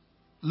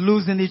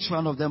 loosen each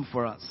one of them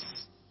for us.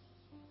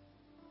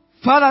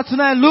 Father,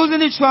 tonight,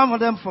 loosen each one of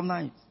them from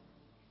night.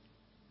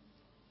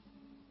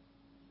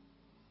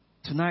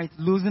 Tonight,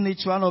 loosen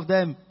each one of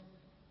them.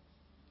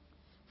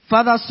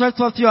 Father, stretch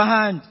out your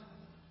hand.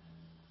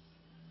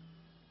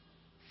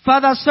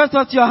 Father, stretch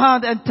out your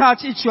hand and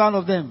touch each one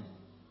of them.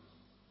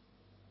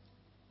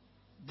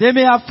 They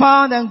may have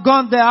found and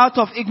gone there out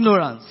of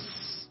ignorance.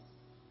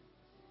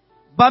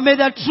 But may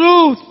the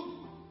truth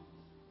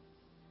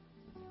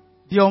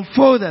be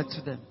unfolded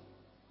to them.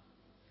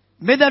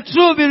 May the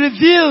truth be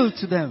revealed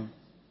to them.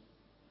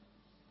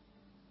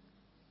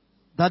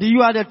 That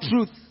you are the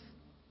truth.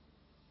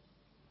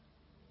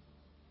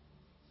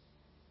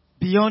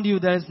 Beyond you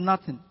there is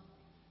nothing.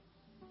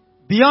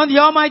 Beyond the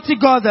Almighty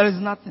God there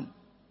is nothing.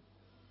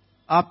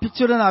 Our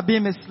children are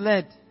being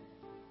misled.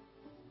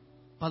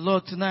 But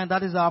Lord, tonight,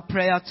 that is our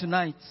prayer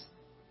tonight.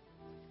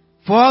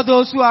 For all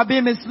those who are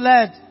being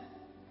misled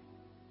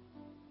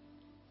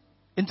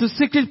into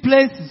secret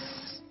places.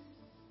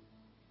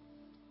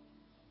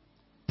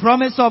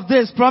 Promise of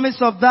this, promise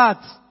of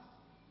that.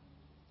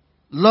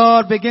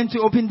 Lord, begin to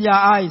open their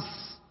eyes.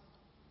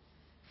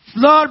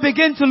 Lord,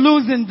 begin to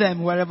loosen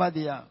them wherever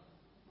they are.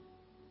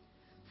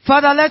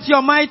 Father, let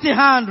your mighty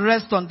hand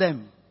rest on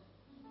them.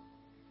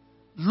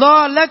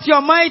 Lord, let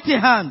your mighty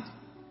hand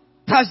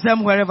touch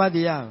them wherever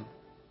they are.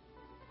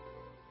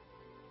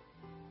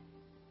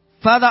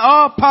 Father,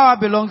 all power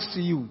belongs to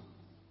you.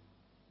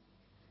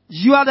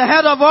 You are the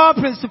head of all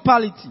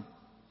principality.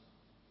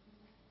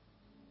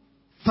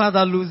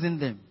 Father, loosen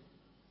them.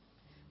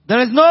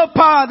 There is no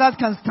power that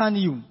can stand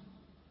you.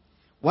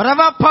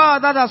 Whatever power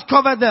that has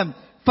covered them,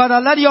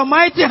 Father, let your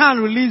mighty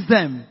hand release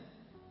them.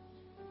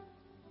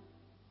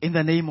 In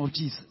the name of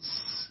Jesus.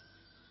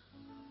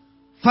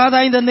 Father,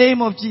 in the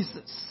name of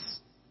Jesus.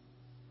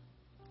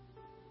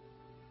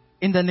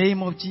 In the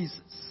name of Jesus.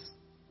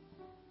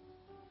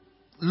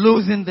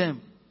 Losing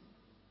them.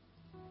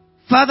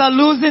 Father,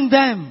 losing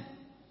them.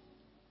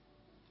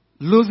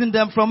 Losing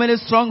them from any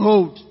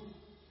stronghold.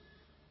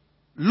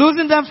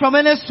 Losing them from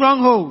any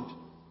stronghold.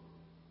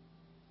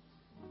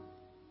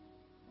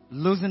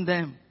 Losing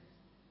them.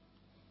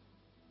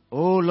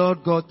 Oh Lord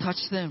God,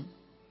 touch them.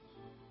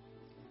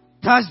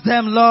 Touch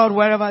them, Lord,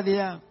 wherever they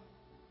are.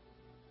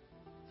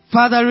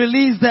 Father,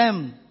 release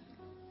them.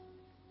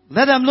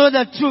 Let them know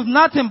the truth,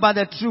 nothing but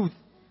the truth,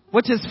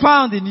 which is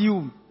found in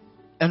you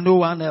and no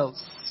one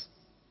else.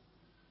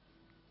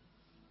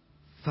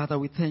 Father,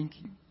 we thank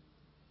you.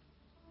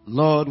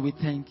 Lord, we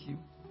thank you.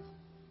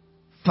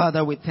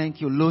 Father, we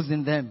thank you,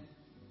 losing them.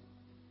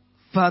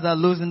 Father,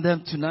 losing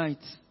them tonight.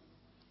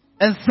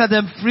 And set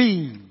them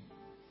free.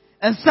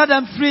 And set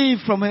them free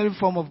from every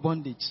form of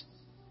bondage.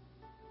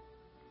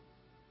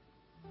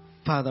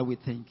 Father, we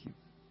thank you.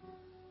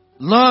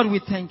 Lord,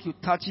 we thank you.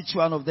 Touch each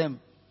one of them.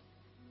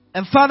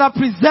 And Father,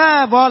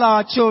 preserve all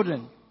our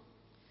children.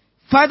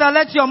 Father,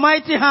 let your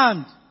mighty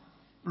hand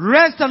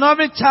rest on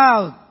every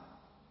child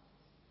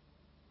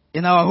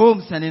in our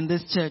homes and in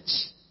this church.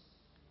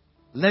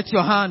 Let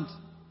your hand,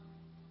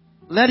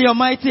 let your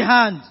mighty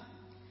hand,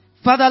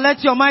 Father,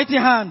 let your mighty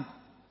hand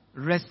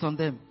rest on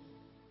them.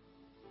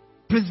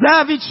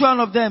 Preserve each one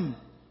of them.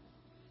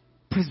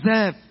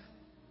 Preserve.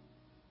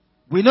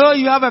 We know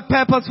you have a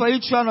purpose for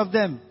each one of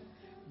them.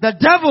 The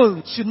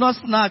devil should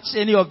not snatch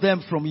any of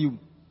them from you.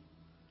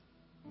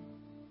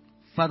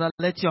 Father,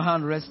 let your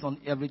hand rest on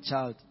every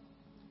child.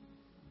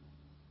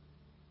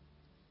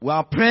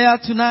 Our prayer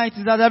tonight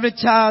is that every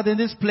child in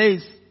this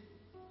place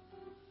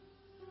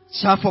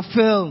shall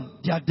fulfill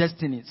their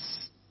destinies.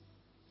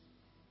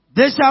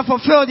 They shall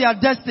fulfill their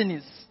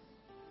destinies.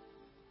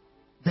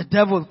 The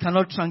devil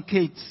cannot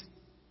truncate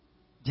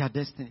their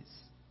destinies.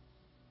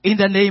 In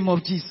the name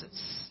of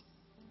Jesus.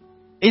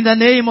 In the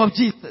name of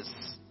Jesus.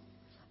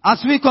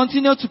 As we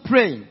continue to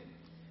pray,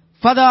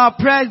 Father, our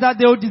prayer is that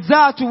they will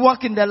desire to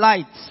walk in the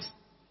light.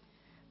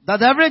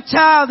 That every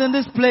child in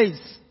this place,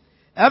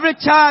 every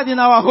child in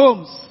our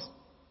homes,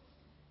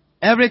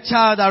 every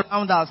child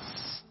around us,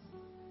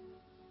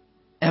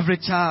 every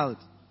child,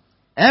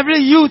 every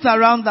youth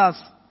around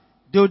us,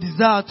 they will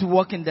desire to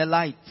walk in the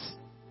light.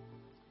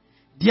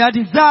 Their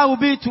desire will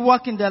be to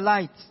walk in the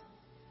light.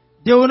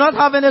 They will not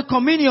have any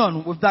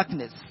communion with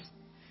darkness.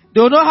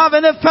 They will not have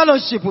any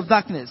fellowship with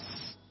darkness.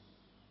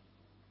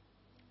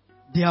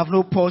 They have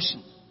no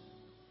portion.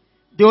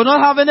 They will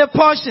not have any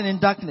portion in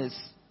darkness.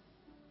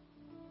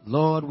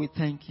 Lord, we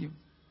thank you.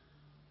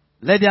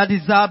 Let their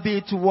desire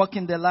be to walk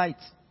in the light.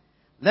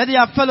 Let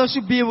their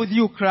fellowship be with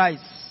you,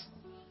 Christ.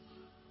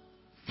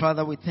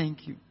 Father, we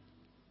thank you.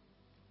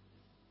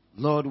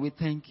 Lord, we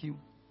thank you.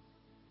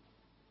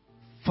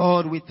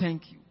 Lord, we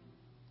thank you.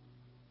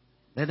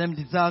 Let them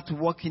desire to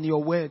walk in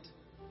your word.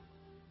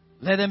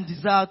 Let them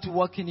desire to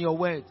walk in your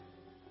word.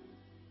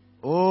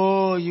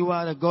 Oh, you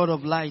are the God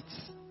of light.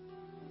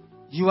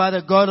 You are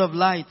the God of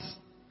light.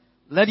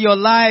 Let your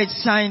light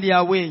shine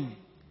their way.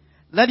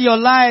 Let your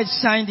light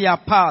shine their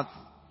path.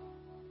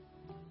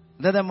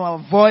 Let them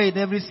avoid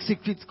every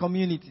secret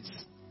communities.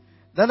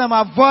 Let them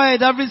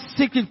avoid every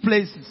secret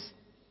places.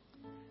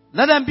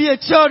 Let them be a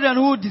children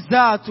who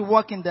desire to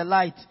walk in the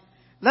light.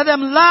 Let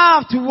them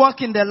love to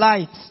walk in the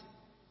light.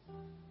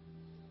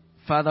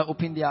 Father,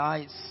 open their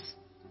eyes.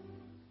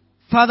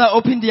 Father,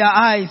 open their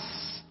eyes.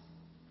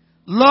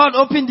 Lord,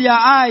 open their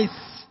eyes.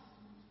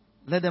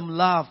 Let them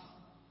love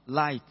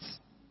light.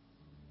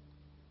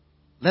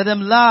 Let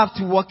them love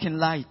to walk in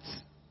light.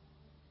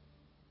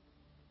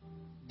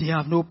 They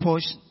have no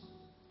portion.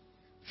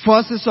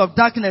 Forces of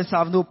darkness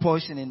have no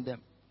portion in them.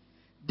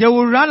 They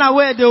will run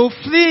away. They will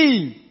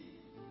flee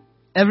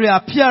every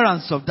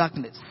appearance of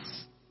darkness.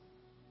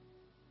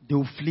 They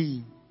will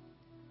flee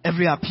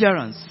every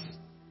appearance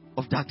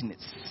of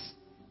darkness.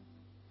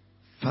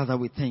 Father,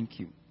 we thank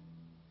you.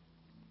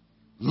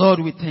 Lord,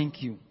 we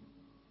thank you.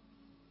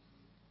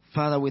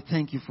 Father, we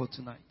thank you for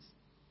tonight.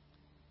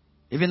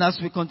 Even as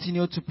we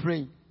continue to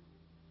pray,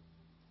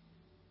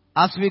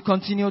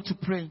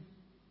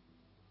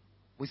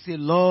 we say,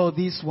 Lord,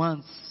 these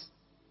ones,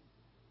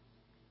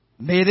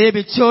 may they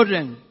be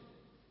children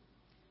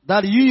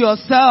that you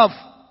yourself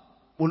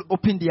will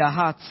open their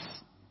hearts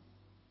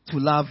to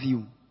love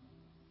you.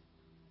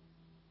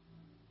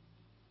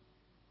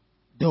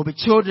 There will be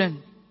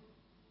children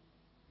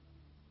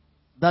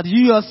that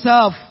you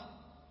yourself,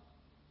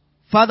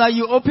 Father,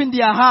 you open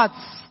their hearts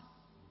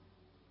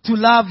to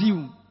love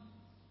you.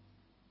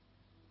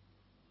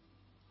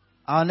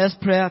 Our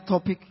next prayer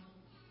topic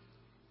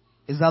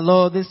is that,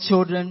 Lord, these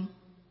children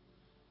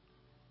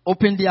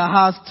open their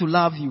hearts to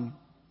love you.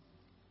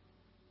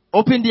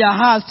 Open their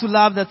hearts to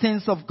love the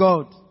things of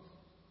God.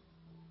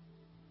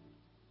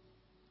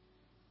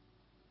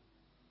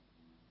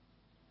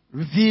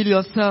 Reveal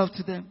yourself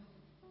to them.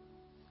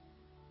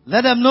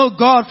 Let them know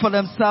God for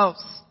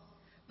themselves.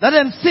 Let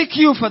them seek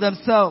you for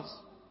themselves.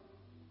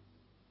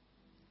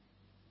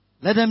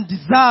 Let them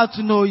desire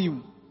to know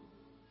you.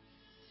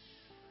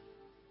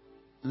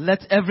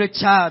 Let every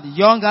child,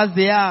 young as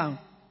they are,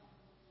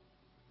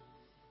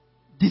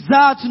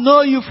 desire to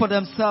know you for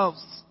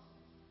themselves.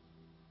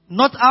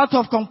 Not out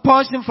of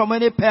compulsion from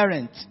any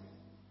parent.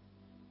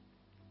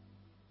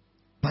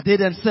 But they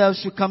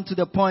themselves should come to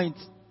the point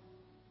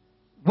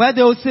where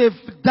they will say,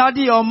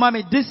 Daddy or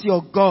Mommy, this is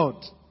your God.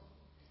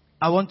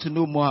 I want to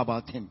know more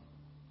about Him.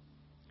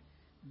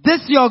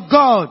 This is your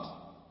God.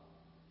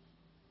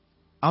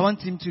 I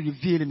want Him to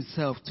reveal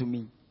Himself to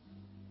me.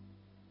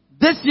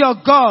 This is your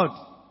God.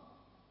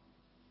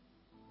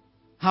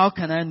 How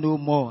can I know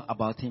more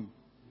about Him?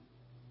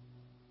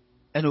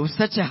 And with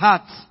such a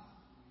heart,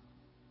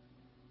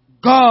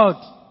 God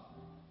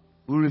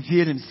will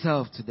reveal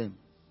Himself to them.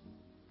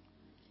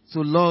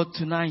 So Lord,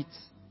 tonight,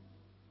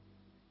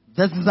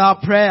 this is our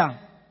prayer.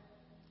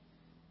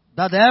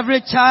 That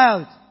every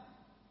child,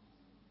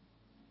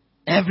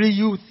 every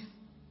youth,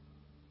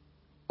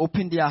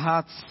 open their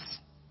hearts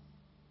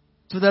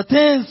to the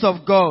things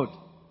of God.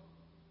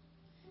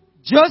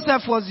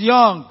 Joseph was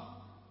young,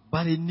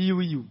 but he knew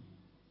you.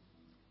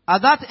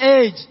 At that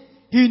age,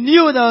 he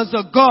knew there was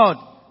a God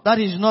that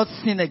he should not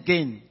sin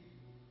again.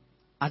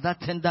 At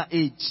that tender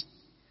age.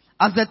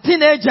 As a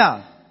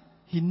teenager,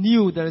 he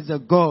knew there is a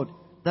God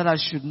that I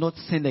should not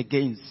sin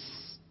against.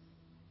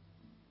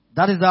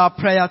 That is our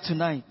prayer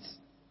tonight.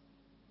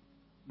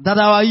 That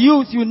our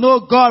youth will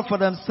know God for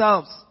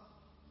themselves.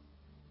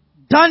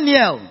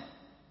 Daniel,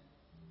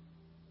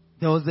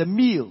 there was a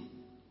meal.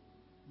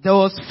 There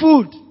was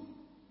food.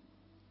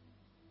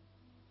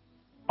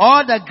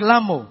 All the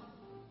glamour.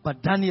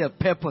 But Daniel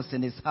purpose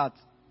in his heart.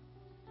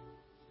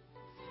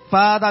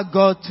 Father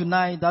God,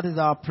 tonight, that is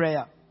our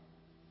prayer.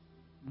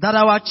 That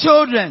our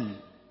children,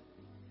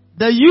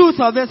 the youth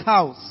of this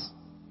house,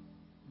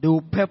 they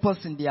will purpose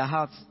in their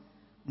hearts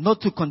not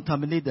to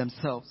contaminate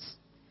themselves.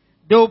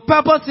 They will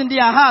purpose in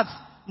their hearts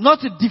not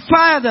to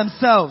defile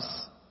themselves.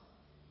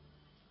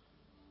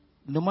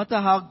 No matter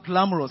how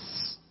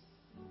glamorous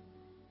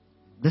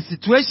the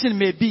situation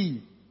may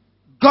be,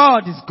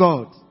 God is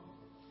God.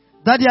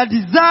 That their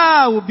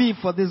desire will be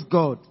for this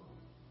God.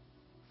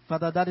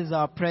 Father, that is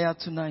our prayer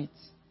tonight.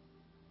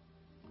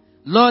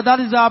 Lord, that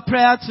is our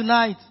prayer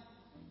tonight.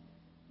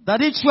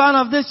 That each one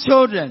of these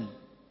children,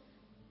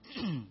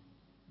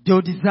 they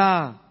will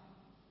desire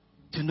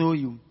to know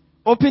you.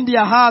 Open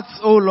their hearts,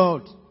 O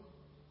Lord.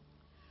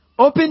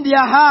 Open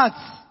their hearts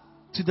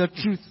to the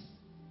truth.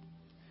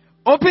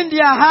 Open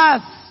their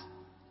hearts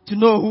to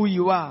know who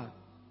you are.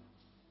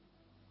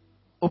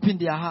 Open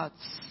their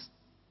hearts.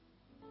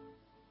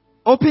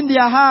 Open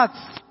their hearts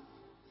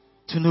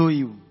to know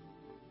you.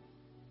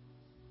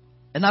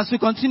 And as we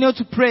continue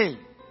to pray,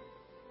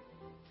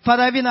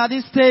 Father, even at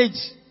this stage,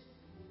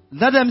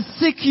 let them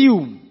seek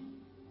you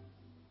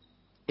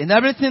in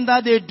everything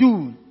that they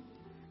do.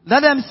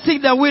 Let them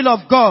seek the will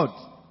of God.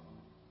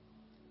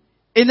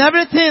 In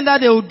everything that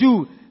they will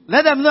do,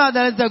 let them know that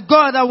there is a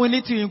God that we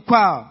need to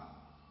inquire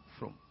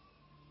from.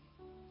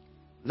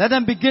 Let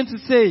them begin to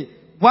say,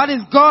 what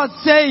is God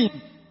saying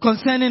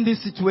concerning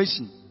this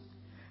situation?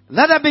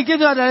 Let them begin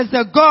to know there is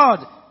a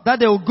God that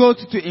they will go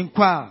to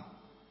inquire.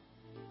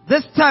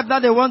 This step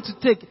that they want to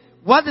take,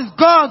 what is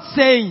God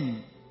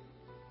saying?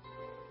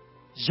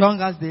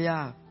 Young as they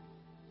are,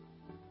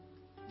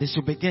 they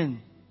should begin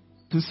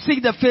to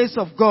seek the face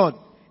of God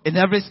in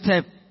every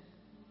step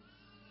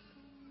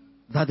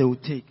that they will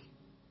take.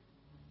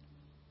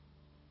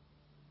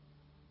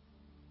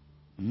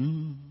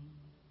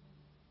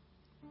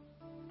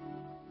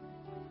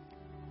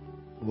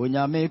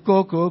 Onyame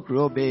koko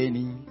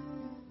krobeni,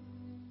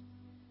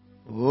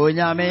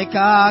 onyame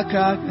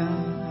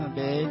kakaka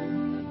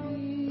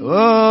beni,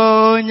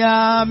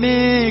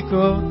 onyame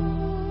kro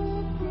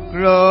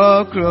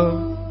kro,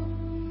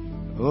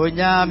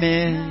 onyame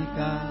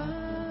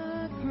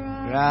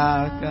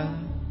kakaka,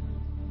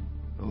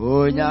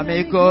 onyame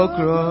kro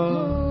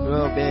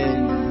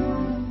krobeni,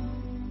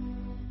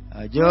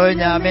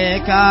 onyame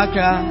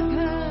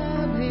kakaka.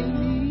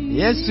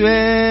 Yeswe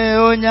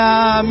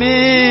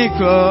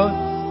onyamiko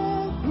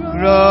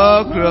kro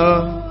kro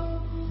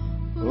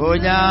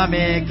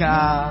onyamika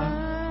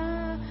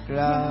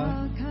kra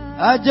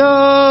ajo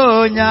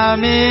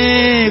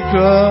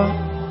onyamiko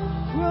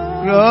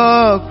kro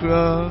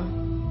kro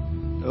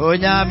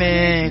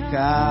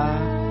onyamika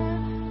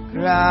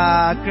kra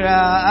kra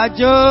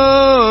ajo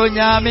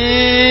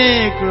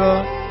onyamiko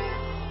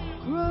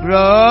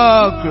kro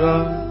kro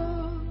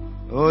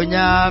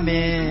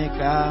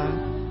onyamika.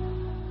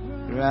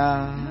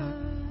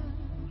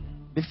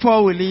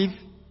 Before we leave,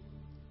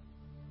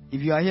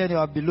 if you are here and you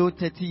are below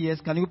 30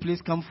 years, can you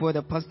please come forward?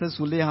 The pastors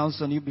will lay hands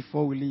on you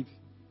before we leave.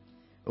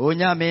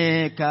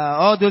 Onyameka,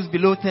 all those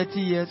below 30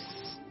 years,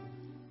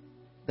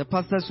 the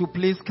pastors will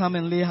please come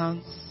and lay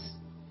hands.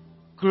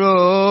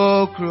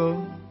 Kro,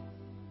 kro,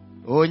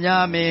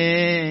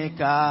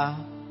 onyameka,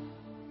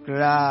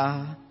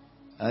 kra,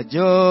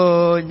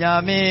 ajo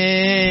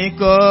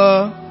nyameko,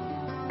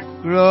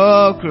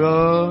 kro,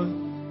 kro.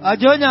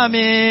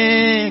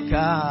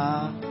 Ajonyamika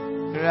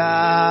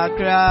kra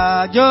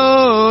kra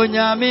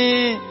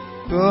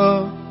ajonyamiko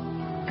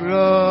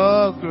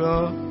kro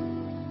kro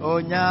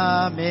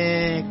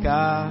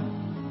onyamika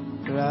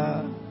kra.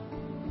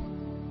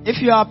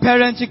 If you are a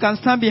parent, you can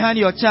stand behind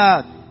your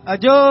child.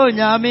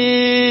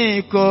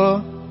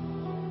 Ajonyamiko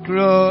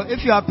kro.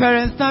 If you are a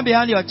parent, stand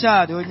behind your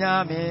child.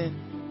 Onyamika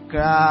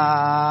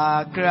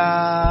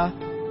kra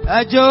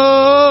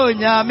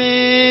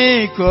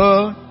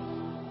ajonyamiko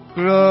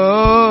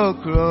kro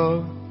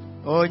kro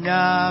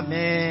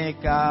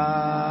onyameka.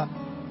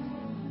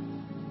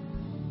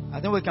 I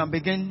think we can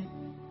begin.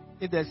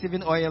 If there's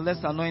even oil,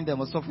 let's anoint them.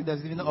 Also, if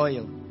there's even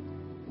oil.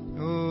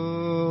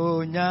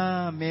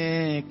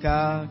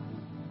 Onyameka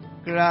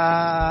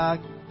kra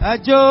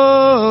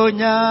ajo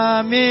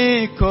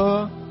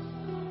nyamiko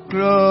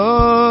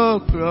kro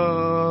kro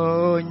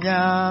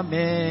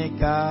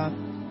onyameka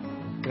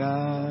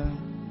kra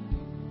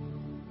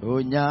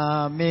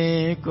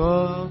onyamiko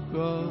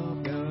kro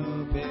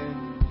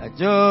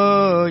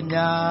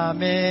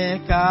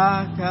Ajonyameka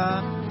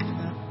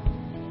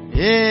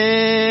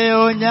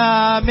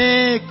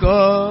onyameko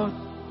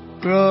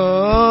kro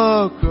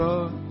kro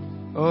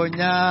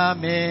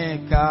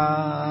onyameka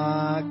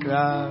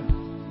kra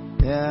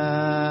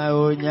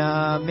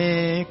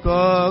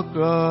onyameko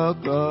kro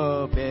kro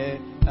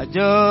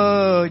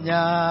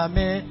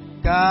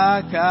ajonyameka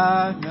kra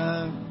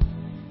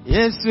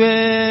Yeswe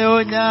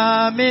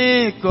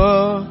onyameko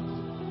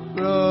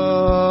kro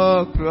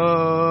kro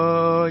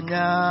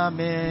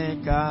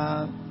nyameka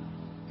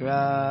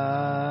kra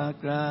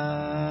kra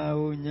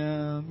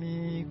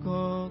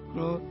onyamiko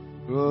kro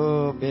kro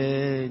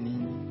beni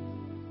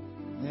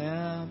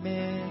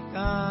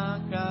nyameka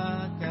kra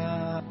kra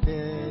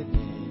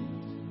beni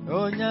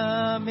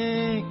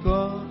onyamiko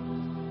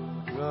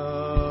kro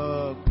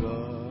kro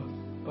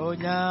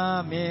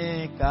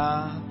onyameka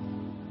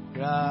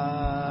kra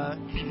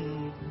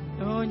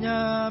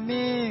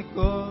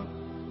onyamiko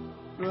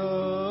kro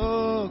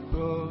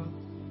kro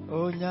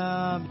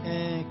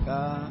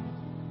onyameka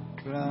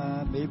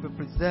kra. May you be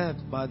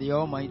preserved by the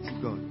Almighty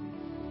God.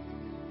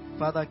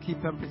 Father,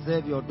 keep and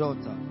preserve your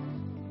daughter.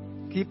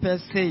 Keep her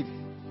safe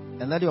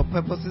and let your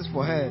purposes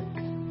for her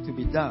to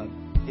be done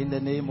in the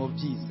name of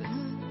Jesus.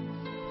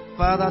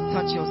 Father,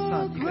 touch your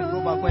son. You can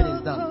go back when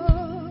it's done.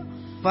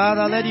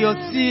 Father, let your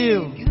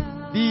seal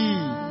be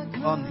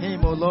on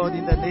him, O Lord,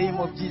 in the name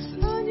of Jesus.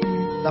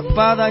 The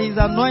Father is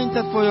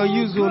anointed for your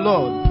use, O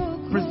Lord.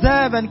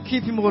 Preserve and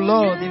keep him, O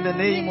Lord, in the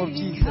name of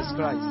Jesus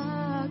Christ.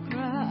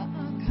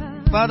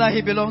 Father,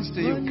 he belongs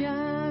to you.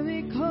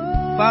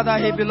 Father,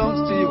 he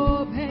belongs to you.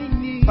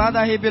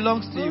 Father, he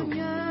belongs to you.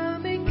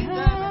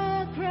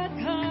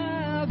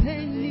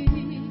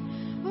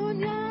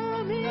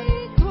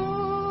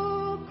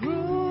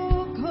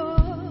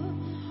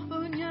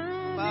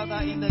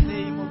 Father, in the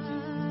name of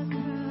Jesus.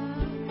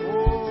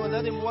 Oh,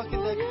 let him walk in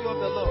the view of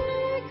the Lord.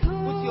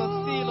 Put your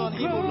seal on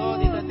him, O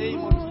Lord, in the name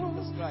of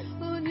Jesus Christ.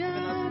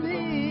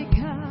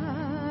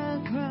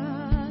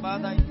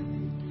 Father,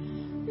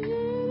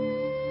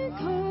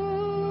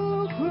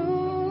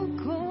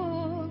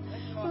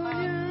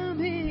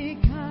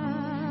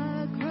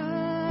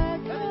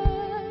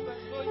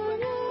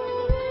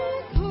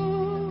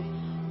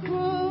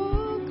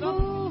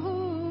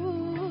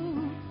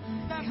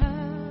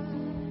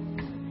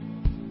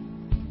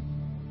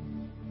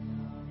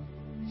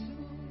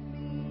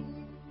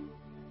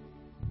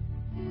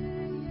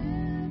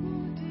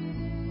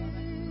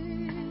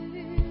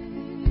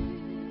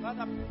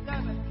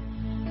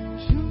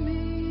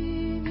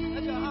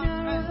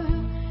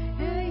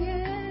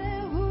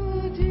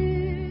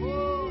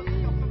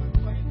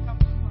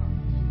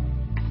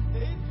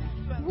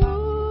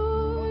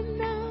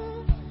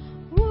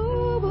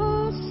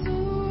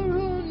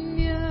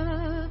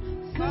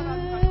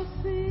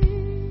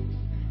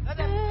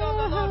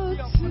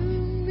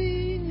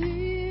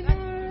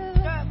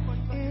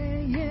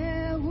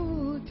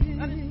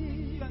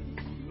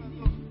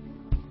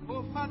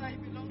 Father, he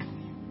belongs to you.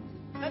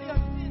 Let your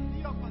sin be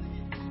upon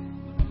him.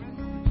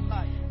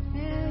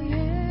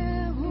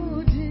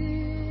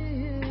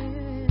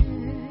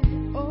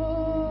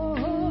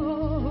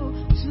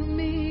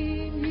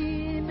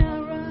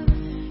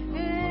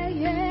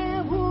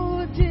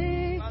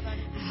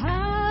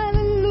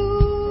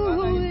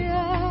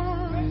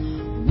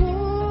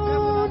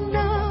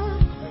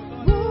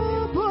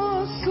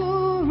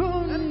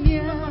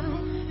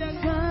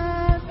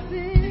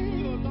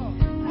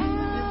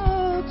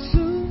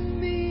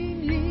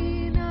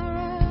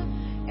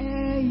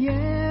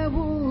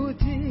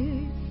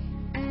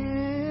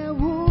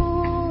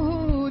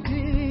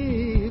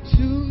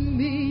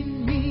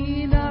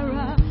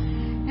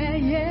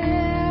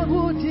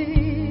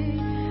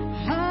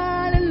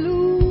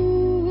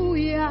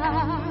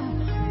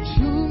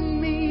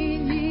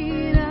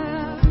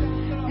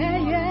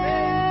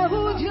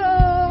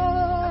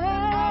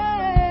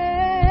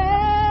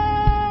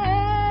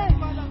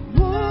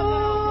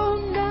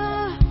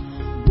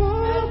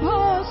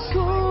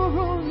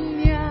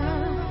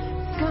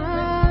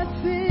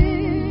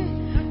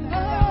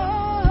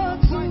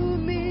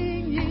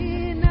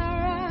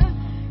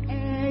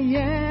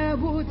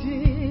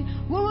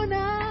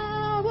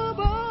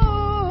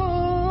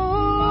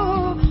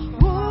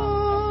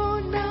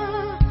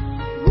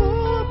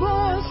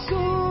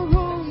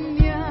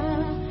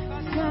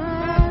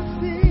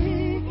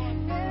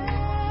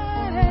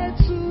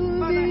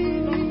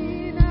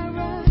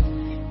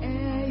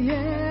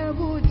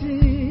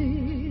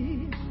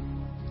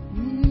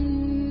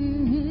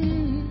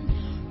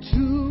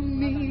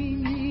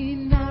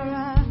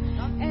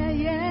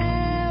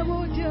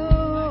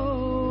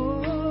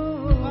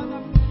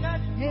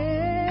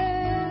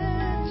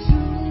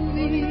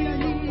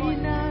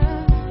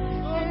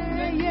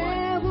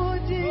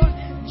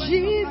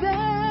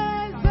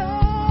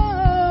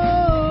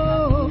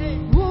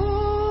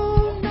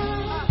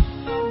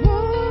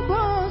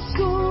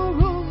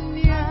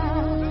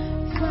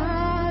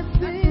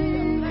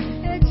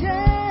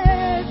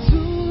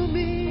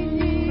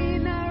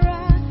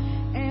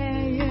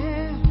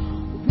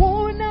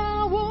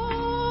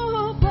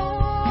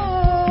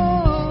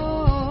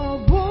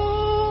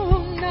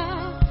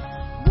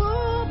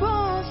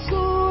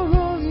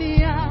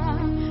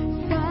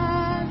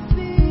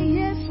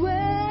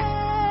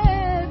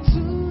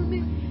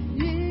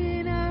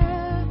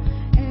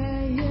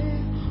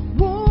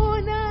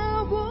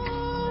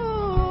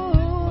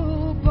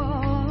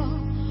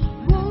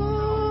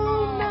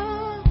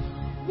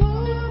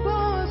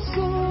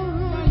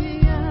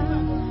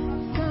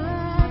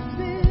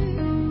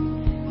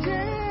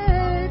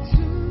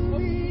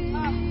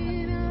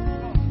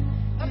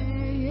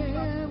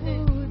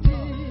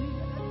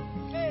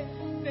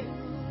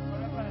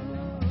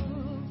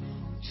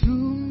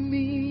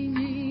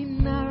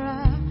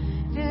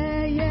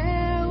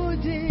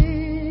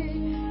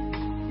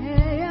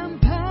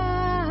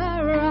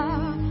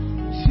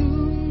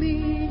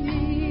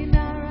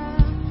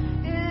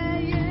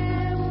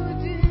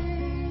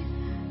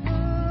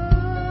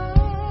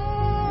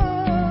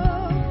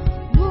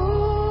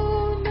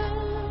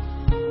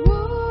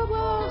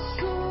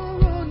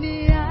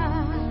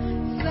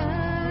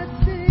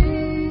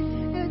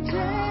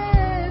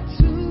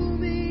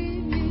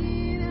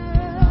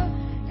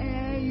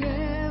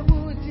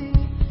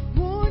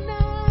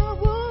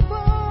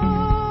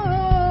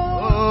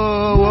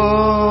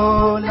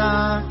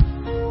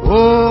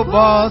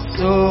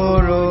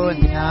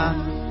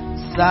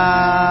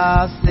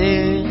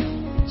 sase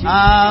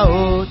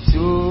ao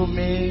tu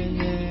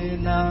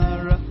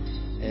menina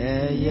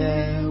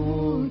eye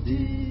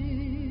wodi.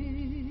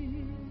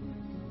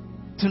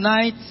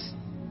 Tonight,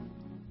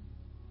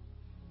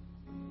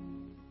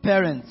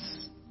 parents,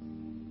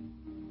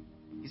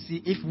 you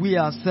see, if we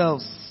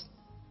ourselves,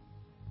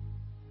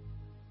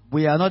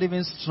 we are not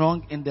even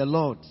strong in the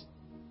Lord,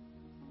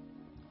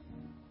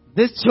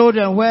 these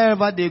children,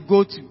 wherever they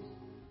go to,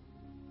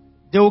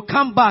 they will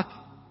come back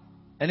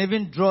and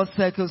even draw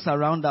circles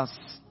around us.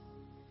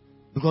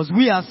 Because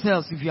we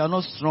ourselves, if we are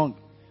not strong,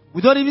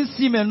 we don't even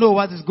see and know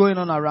what is going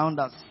on around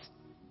us.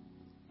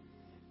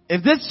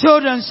 If these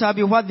children shall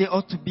be what they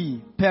ought to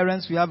be,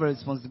 parents, we have a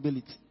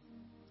responsibility.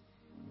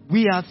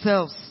 We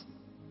ourselves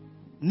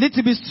need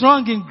to be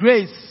strong in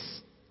grace.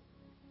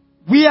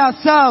 We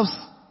ourselves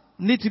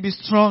need to be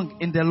strong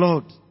in the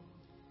Lord.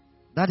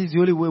 That is the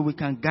only way we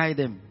can guide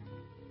them.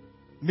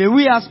 May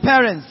we as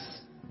parents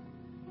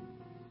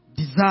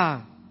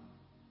desire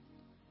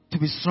to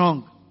be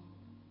strong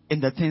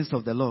in the things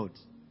of the Lord.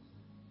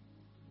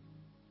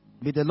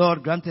 May the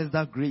Lord grant us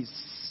that grace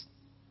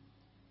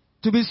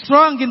to be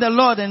strong in the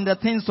Lord and the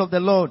things of the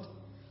Lord,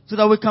 so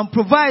that we can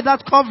provide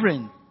that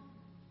covering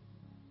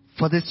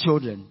for these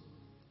children.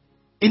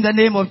 In the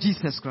name of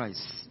Jesus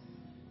Christ.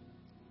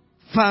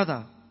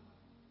 Father,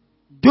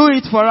 do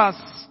it for us.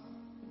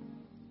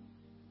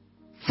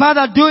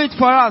 Father, do it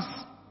for us.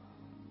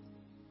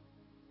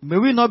 May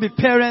we not be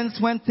parents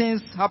when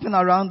things happen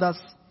around us.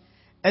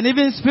 And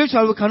even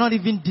spiritually, we cannot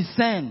even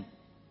discern.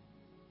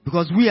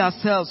 Because we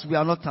ourselves, we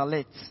are not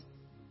alert.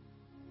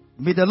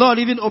 May the Lord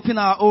even open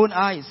our own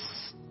eyes.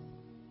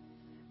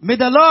 May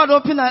the Lord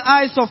open the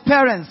eyes of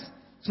parents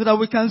so that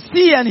we can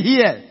see and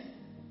hear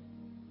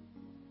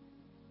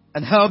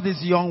and help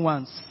these young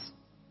ones.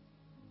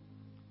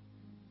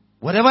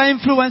 Whatever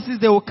influences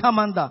they will come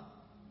under,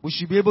 we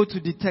should be able to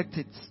detect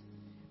it.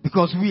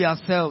 Because we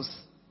ourselves,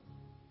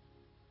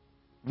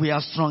 we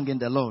are strong in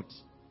the Lord.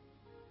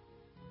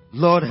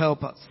 Lord,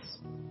 help us.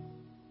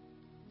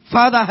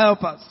 Father,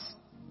 help us.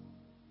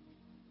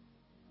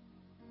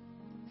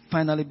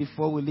 Finally,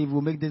 before we leave,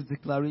 we'll make these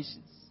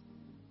declarations.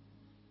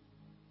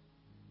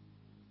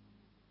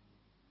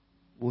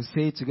 We'll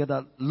say it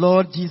together.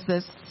 Lord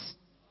Jesus,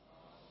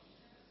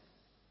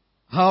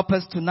 help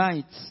us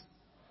tonight.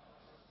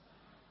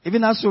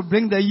 Even as you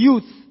bring the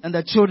youth and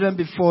the children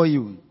before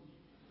you.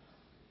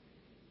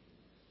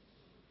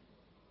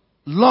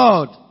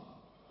 Lord,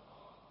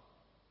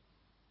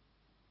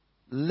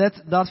 let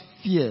that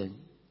fear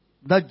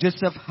that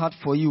Joseph had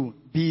for you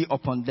be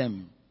upon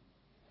them.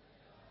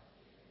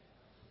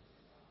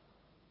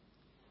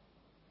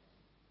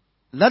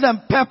 Let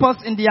them purpose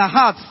in their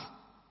hearts,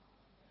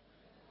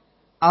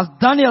 as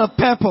Daniel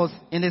purposed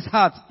in his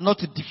heart, not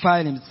to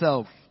defile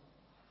himself.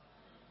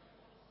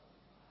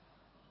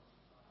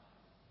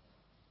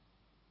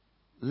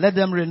 Let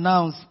them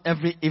renounce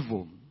every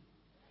evil.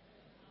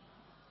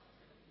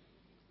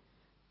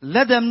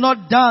 Let them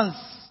not dance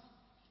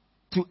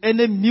to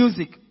any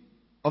music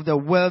of the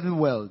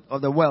world.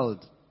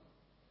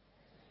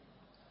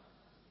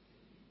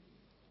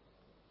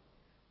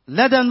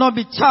 Let them not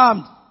be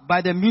charmed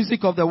by the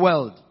music of the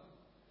world.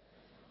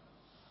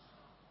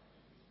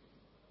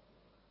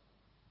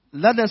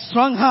 Let the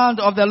strong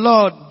hand of the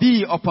Lord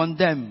be upon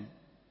them.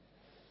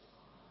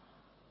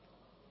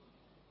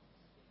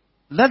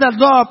 Let the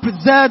Lord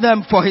preserve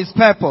them for His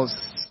purpose.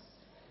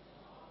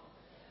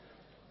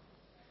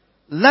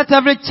 Let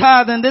every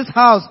child in this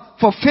house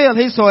fulfill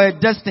his or her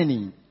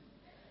destiny.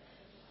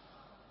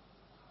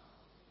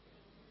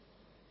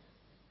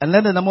 And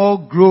let them all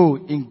grow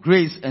in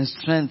grace and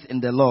strength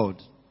in the Lord.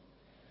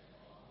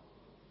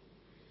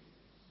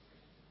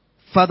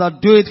 Father,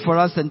 do it for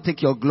us and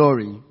take your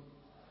glory.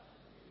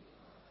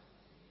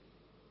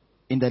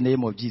 In the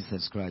name of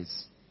Jesus Christ.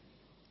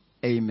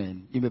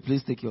 Amen. You may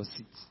please take your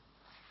seats.